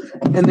can.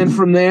 And then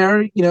from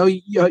there,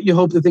 you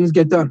hope that things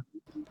get done.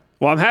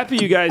 Well, I'm happy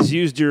you guys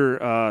used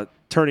your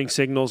turning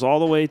signals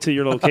all the way to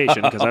your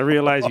location because I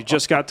realized you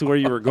just got to where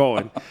you were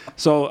going.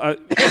 So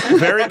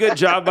very good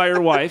job by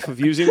your wife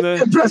of using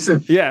the...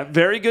 Impressive. Yeah,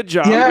 very good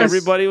job. Yes.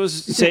 Everybody was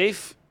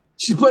safe.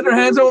 She's putting her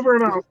hands over her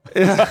mouth.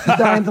 She's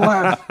dying to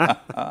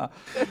laugh.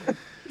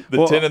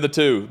 The 10 and the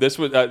 2. This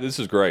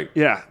is great.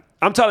 Yeah.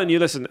 I'm telling you,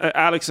 listen,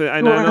 Alex,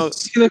 I know.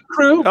 See the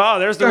crew? Oh,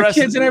 there's the rest.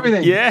 Kids and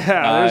everything. Yeah,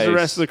 there's the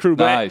rest of the crew.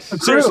 Nice.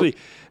 Seriously.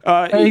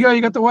 There you go.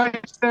 You got the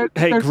wife.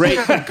 Hey, great.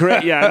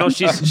 Yeah, I know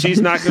she's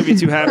not going to be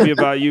too happy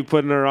about you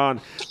putting her on.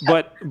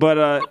 But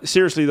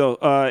seriously though,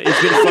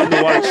 it's been fun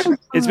to watch.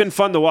 It's been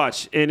fun to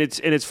watch, and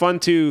it's fun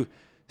to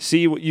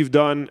see what you've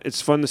done.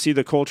 It's fun to see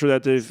the culture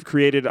that they've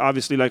created.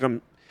 Obviously, like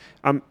I'm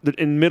in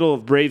the middle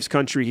of Braves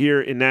country here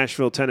in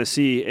Nashville,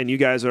 Tennessee, and you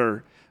guys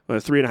are a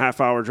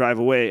 3.5-hour drive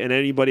away, and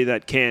anybody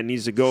that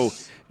needs to go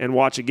and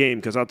watch a game,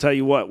 because I'll tell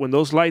you what, when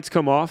those lights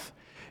come off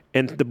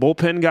and the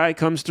bullpen guy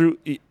comes through,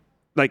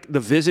 like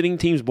the visiting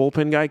team's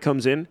bullpen guy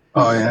comes in,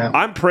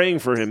 I'm praying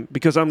for him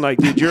because I'm like,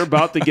 dude, you're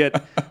about to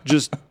get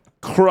just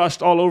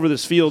crushed all over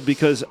this field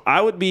because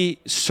I would be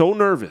so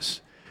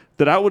nervous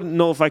that I wouldn't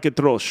know if I could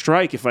throw a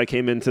strike if I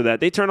came into that.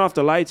 They turn off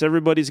the lights.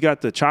 Everybody's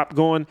got the chop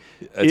going.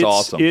 It's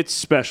awesome. It's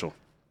special.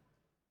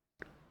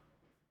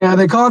 Yeah,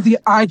 they call it the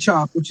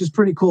iChop, which is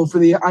pretty cool for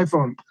the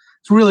iPhone.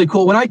 It's really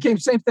cool. When I came,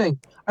 same thing.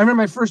 I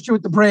remember my first year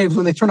with the Braves,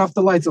 when they turned off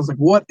the lights, I was like,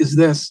 what is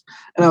this?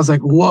 And I was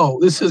like, whoa,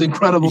 this is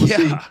incredible to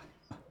see.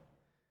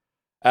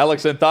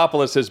 Alex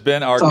Anthopoulos has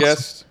been our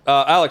guest.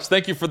 Alex,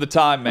 thank you for the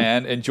time,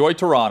 man. Enjoy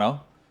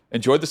Toronto.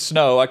 Enjoy the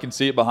snow. I can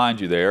see it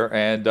behind you there.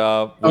 And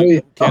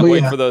we can't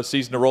wait for the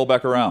season to roll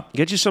back around.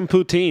 Get you some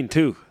poutine,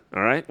 too,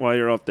 all right, while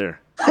you're up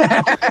there.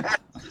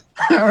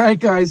 All right,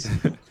 guys.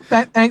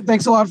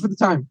 Thanks a lot for the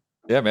time.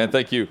 Yeah, man.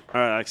 Thank you.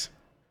 All right, Alex.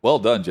 Well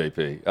done,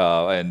 JP.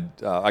 And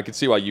I can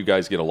see why you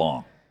guys get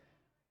along.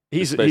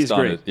 He's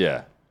great.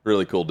 Yeah,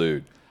 really cool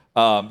dude.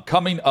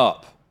 Coming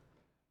up,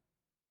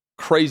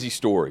 crazy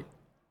story.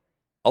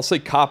 I'll say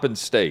Coppin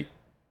State,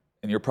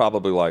 and you're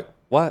probably like,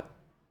 what?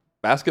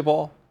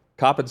 Basketball?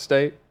 Coppin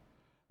State?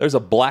 There's a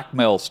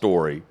blackmail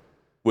story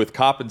with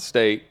Coppin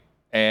State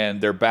and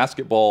their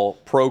basketball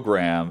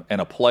program and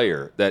a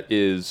player that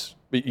is,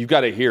 you've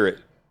got to hear it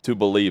to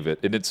believe it.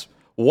 And it's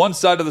one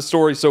side of the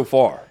story so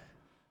far,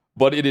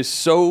 but it is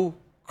so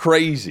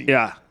crazy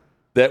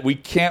that we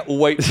can't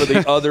wait for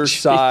the other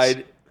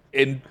side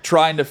in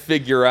trying to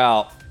figure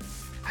out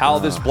how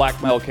this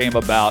blackmail came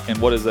about and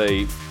what is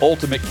a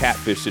ultimate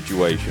catfish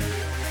situation.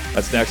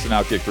 That's next on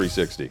Outkick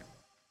 360.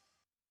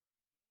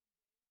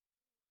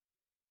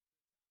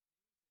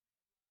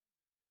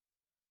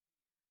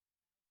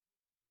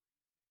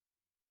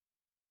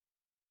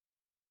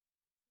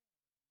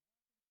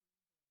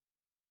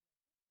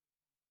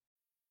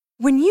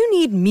 When you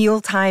need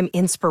mealtime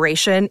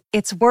inspiration,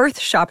 it's worth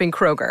shopping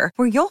Kroger,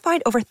 where you'll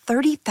find over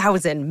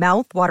 30,000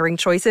 mouth-watering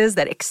choices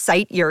that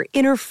excite your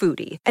inner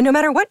foodie. And no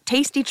matter what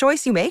tasty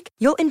choice you make,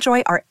 you'll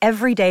enjoy our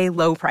everyday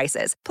low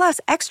prices, plus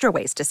extra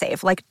ways to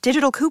save, like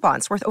digital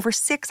coupons worth over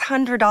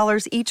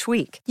 $600 each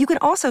week. You can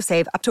also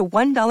save up to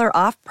 $1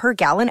 off per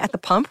gallon at the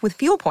pump with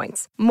fuel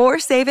points. More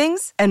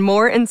savings and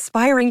more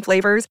inspiring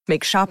flavors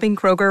make shopping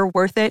Kroger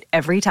worth it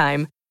every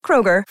time.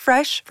 Kroger,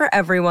 fresh for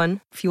everyone.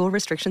 Fuel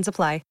restrictions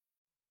apply.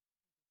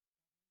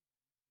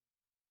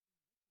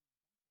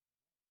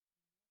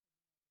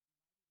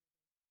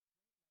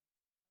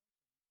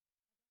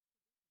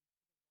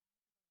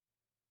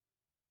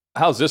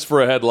 How's this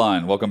for a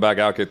headline? Welcome back,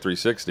 Outkick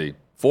 360.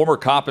 Former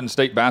Coppin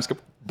State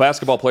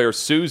basketball player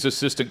sues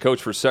assistant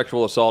coach for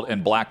sexual assault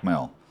and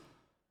blackmail.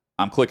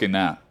 I'm clicking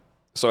that.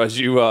 So as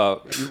you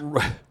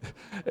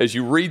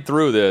read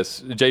through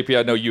this, JP,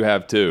 I know you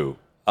have too.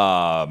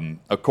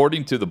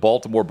 According to the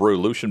Baltimore Brew,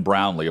 Lucian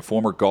Brownlee, a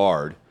former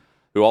guard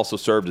who also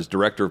served as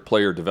director of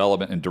player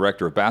development and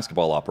director of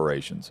basketball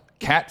operations,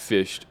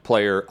 catfished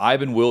player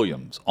Ivan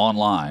Williams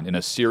online in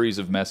a series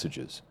of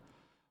messages.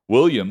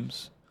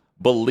 Williams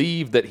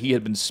believed that he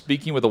had been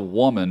speaking with a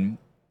woman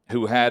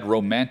who had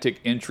romantic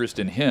interest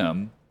in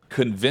him,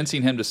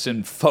 convincing him to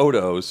send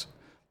photos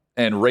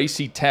and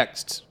racy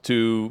texts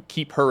to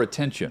keep her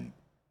attention.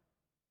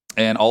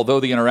 And although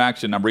the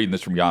interaction, I'm reading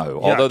this from Yahoo,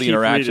 although the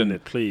interaction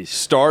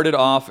started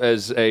off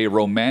as a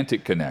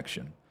romantic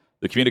connection,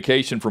 the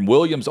communication from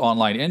Williams'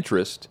 online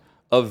interest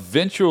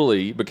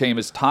eventually became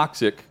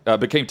toxic.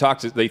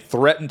 They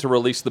threatened to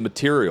release the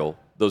material,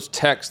 those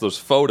texts, those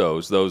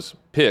photos, those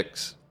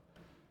pics,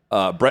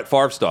 Brett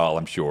Favre style,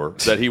 I'm sure,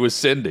 that he was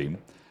sending.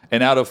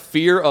 And out of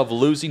fear of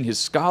losing his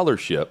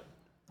scholarship,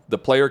 the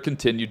player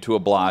continued to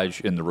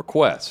oblige in the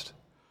request.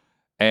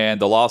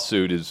 And the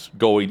lawsuit is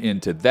going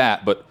into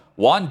that. But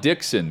Juan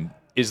Dixon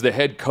is the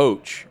head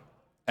coach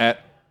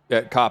at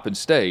Coppin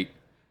State.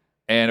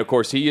 And, of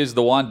course, he is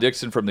the Juan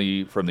Dixon from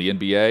the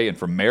NBA and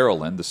from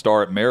Maryland, the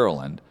star at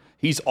Maryland.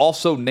 He's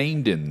also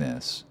named in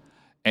this.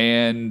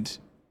 And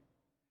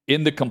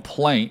in the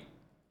complaint,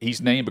 he's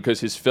named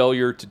because his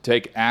failure to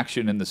take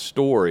action in the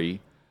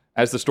story,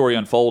 as the story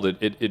unfolded,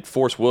 it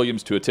forced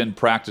Williams to attend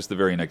practice the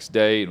very next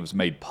day. It was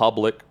made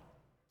public.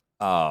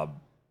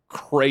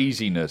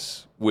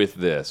 Craziness with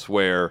this,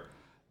 where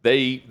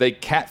they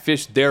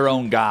catfished their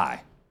own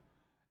guy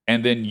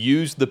and then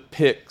used the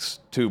pics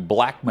to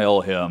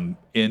blackmail him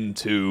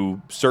into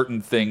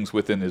certain things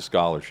within his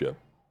scholarship.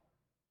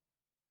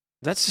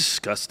 That's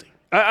disgusting.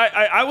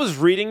 I was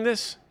reading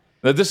this.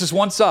 Now, this is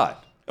one side.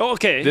 Oh,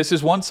 okay. This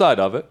is one side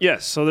of it.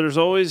 Yes. So there's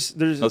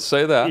let's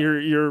say that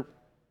you're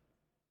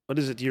what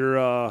is it?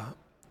 You're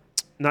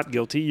not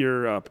guilty.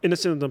 You're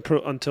innocent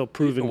until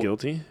proven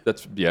guilty.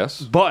 That's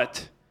yes.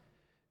 But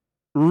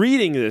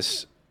reading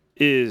this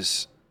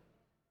is,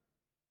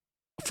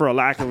 for a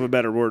lack of a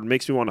better word,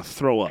 makes me want to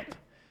throw up.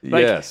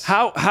 Like, yes.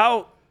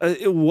 How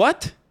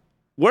what?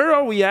 Where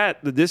are we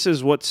at that this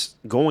is what's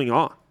going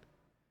on?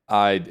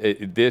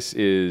 This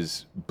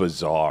is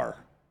bizarre.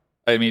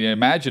 I mean,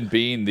 imagine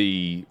being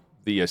the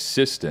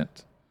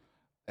assistant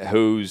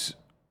who's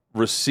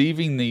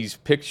receiving these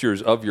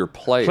pictures of your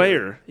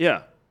player,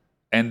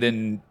 and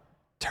then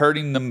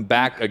turning them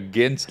back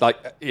against, like,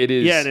 it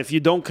is. Yeah, and if you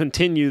don't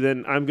continue,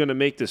 then I'm going to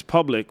make this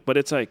public. But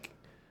it's like,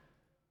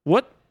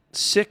 what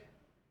sick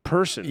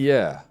person?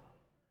 Yeah.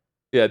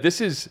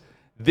 This is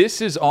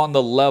on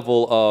the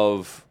level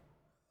of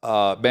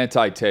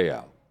Manti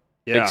Te'o,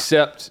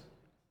 except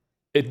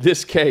in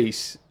this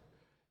case,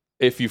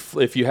 if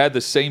you had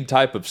the same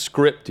type of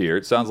script here,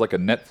 it sounds like a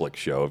Netflix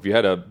show. If you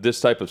had this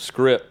type of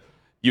script,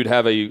 you'd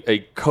have a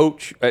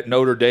coach at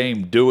Notre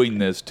Dame doing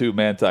this to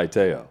Manti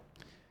Te'o.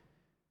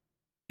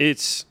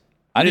 It's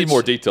I need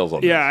more details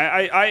on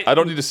Yeah, this. I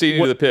don't need to see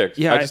any of the pics.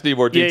 I just need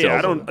more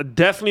details. Yeah, I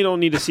definitely don't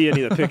need to see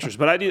any of the pictures,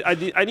 but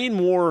I need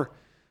more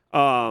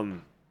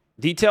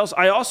details.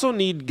 I also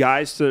need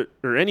guys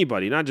or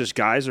anybody, not just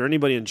guys or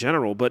anybody in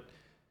general, but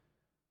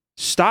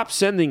stop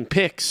sending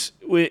pics.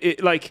 If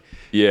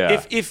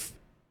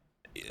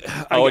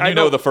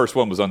the first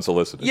one was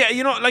unsolicited. Yeah,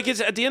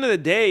 it's at the end of the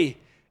day,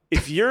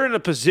 if you're in a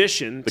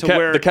position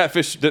where the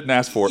catfish didn't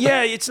ask for it.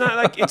 Yeah, it's not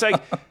like it's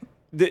like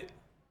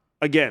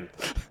again,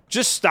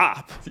 just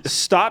stop.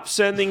 Stop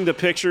sending the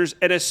pictures,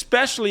 and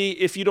especially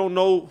if you don't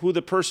know who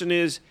the person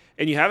is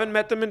and you haven't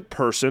met them in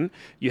person,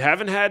 you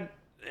haven't had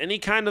any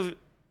kind of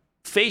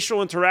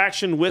facial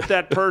interaction with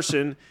that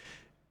person,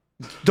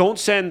 don't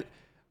send.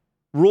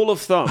 Rule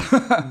of thumb,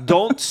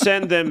 don't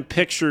send them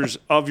pictures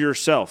of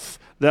yourself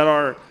that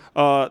are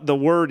the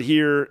word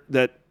here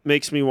that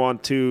makes me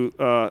want to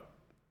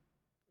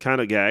kind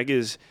of gag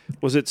is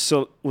where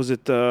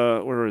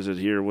is it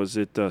here? Was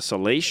it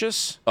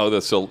salacious?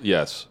 Oh,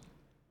 yes.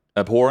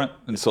 Abhorrent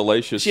and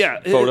salacious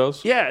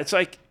photos? It's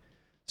like,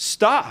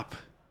 stop.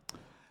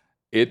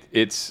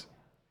 It's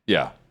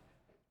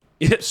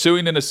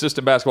suing an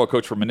assistant basketball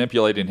coach for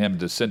manipulating him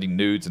into sending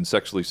nudes and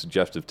sexually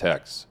suggestive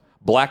texts.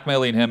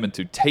 Blackmailing him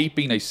into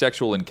taping a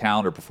sexual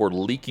encounter before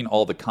leaking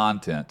all the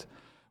content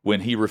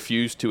when he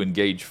refused to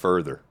engage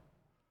further.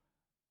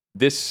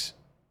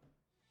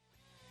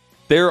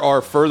 There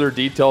are further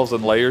details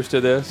and layers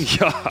to this.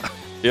 Yeah.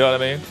 You know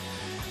what I mean?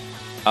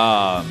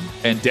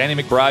 And Danny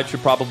McBride should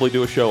probably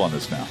do a show on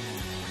this now.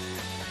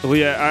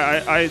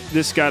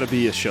 This got to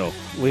be a show.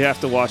 We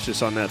have to watch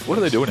this on Netflix. What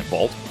are they doing in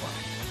Baltimore?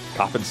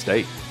 Coppin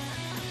State.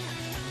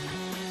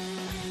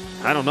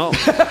 I don't know.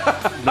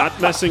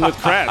 Not messing with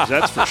crabs,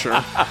 that's for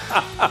sure.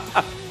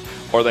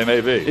 Or they may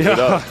be.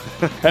 Yeah.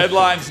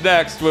 Headlines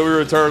next when we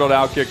return on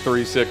Outkick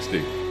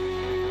 360.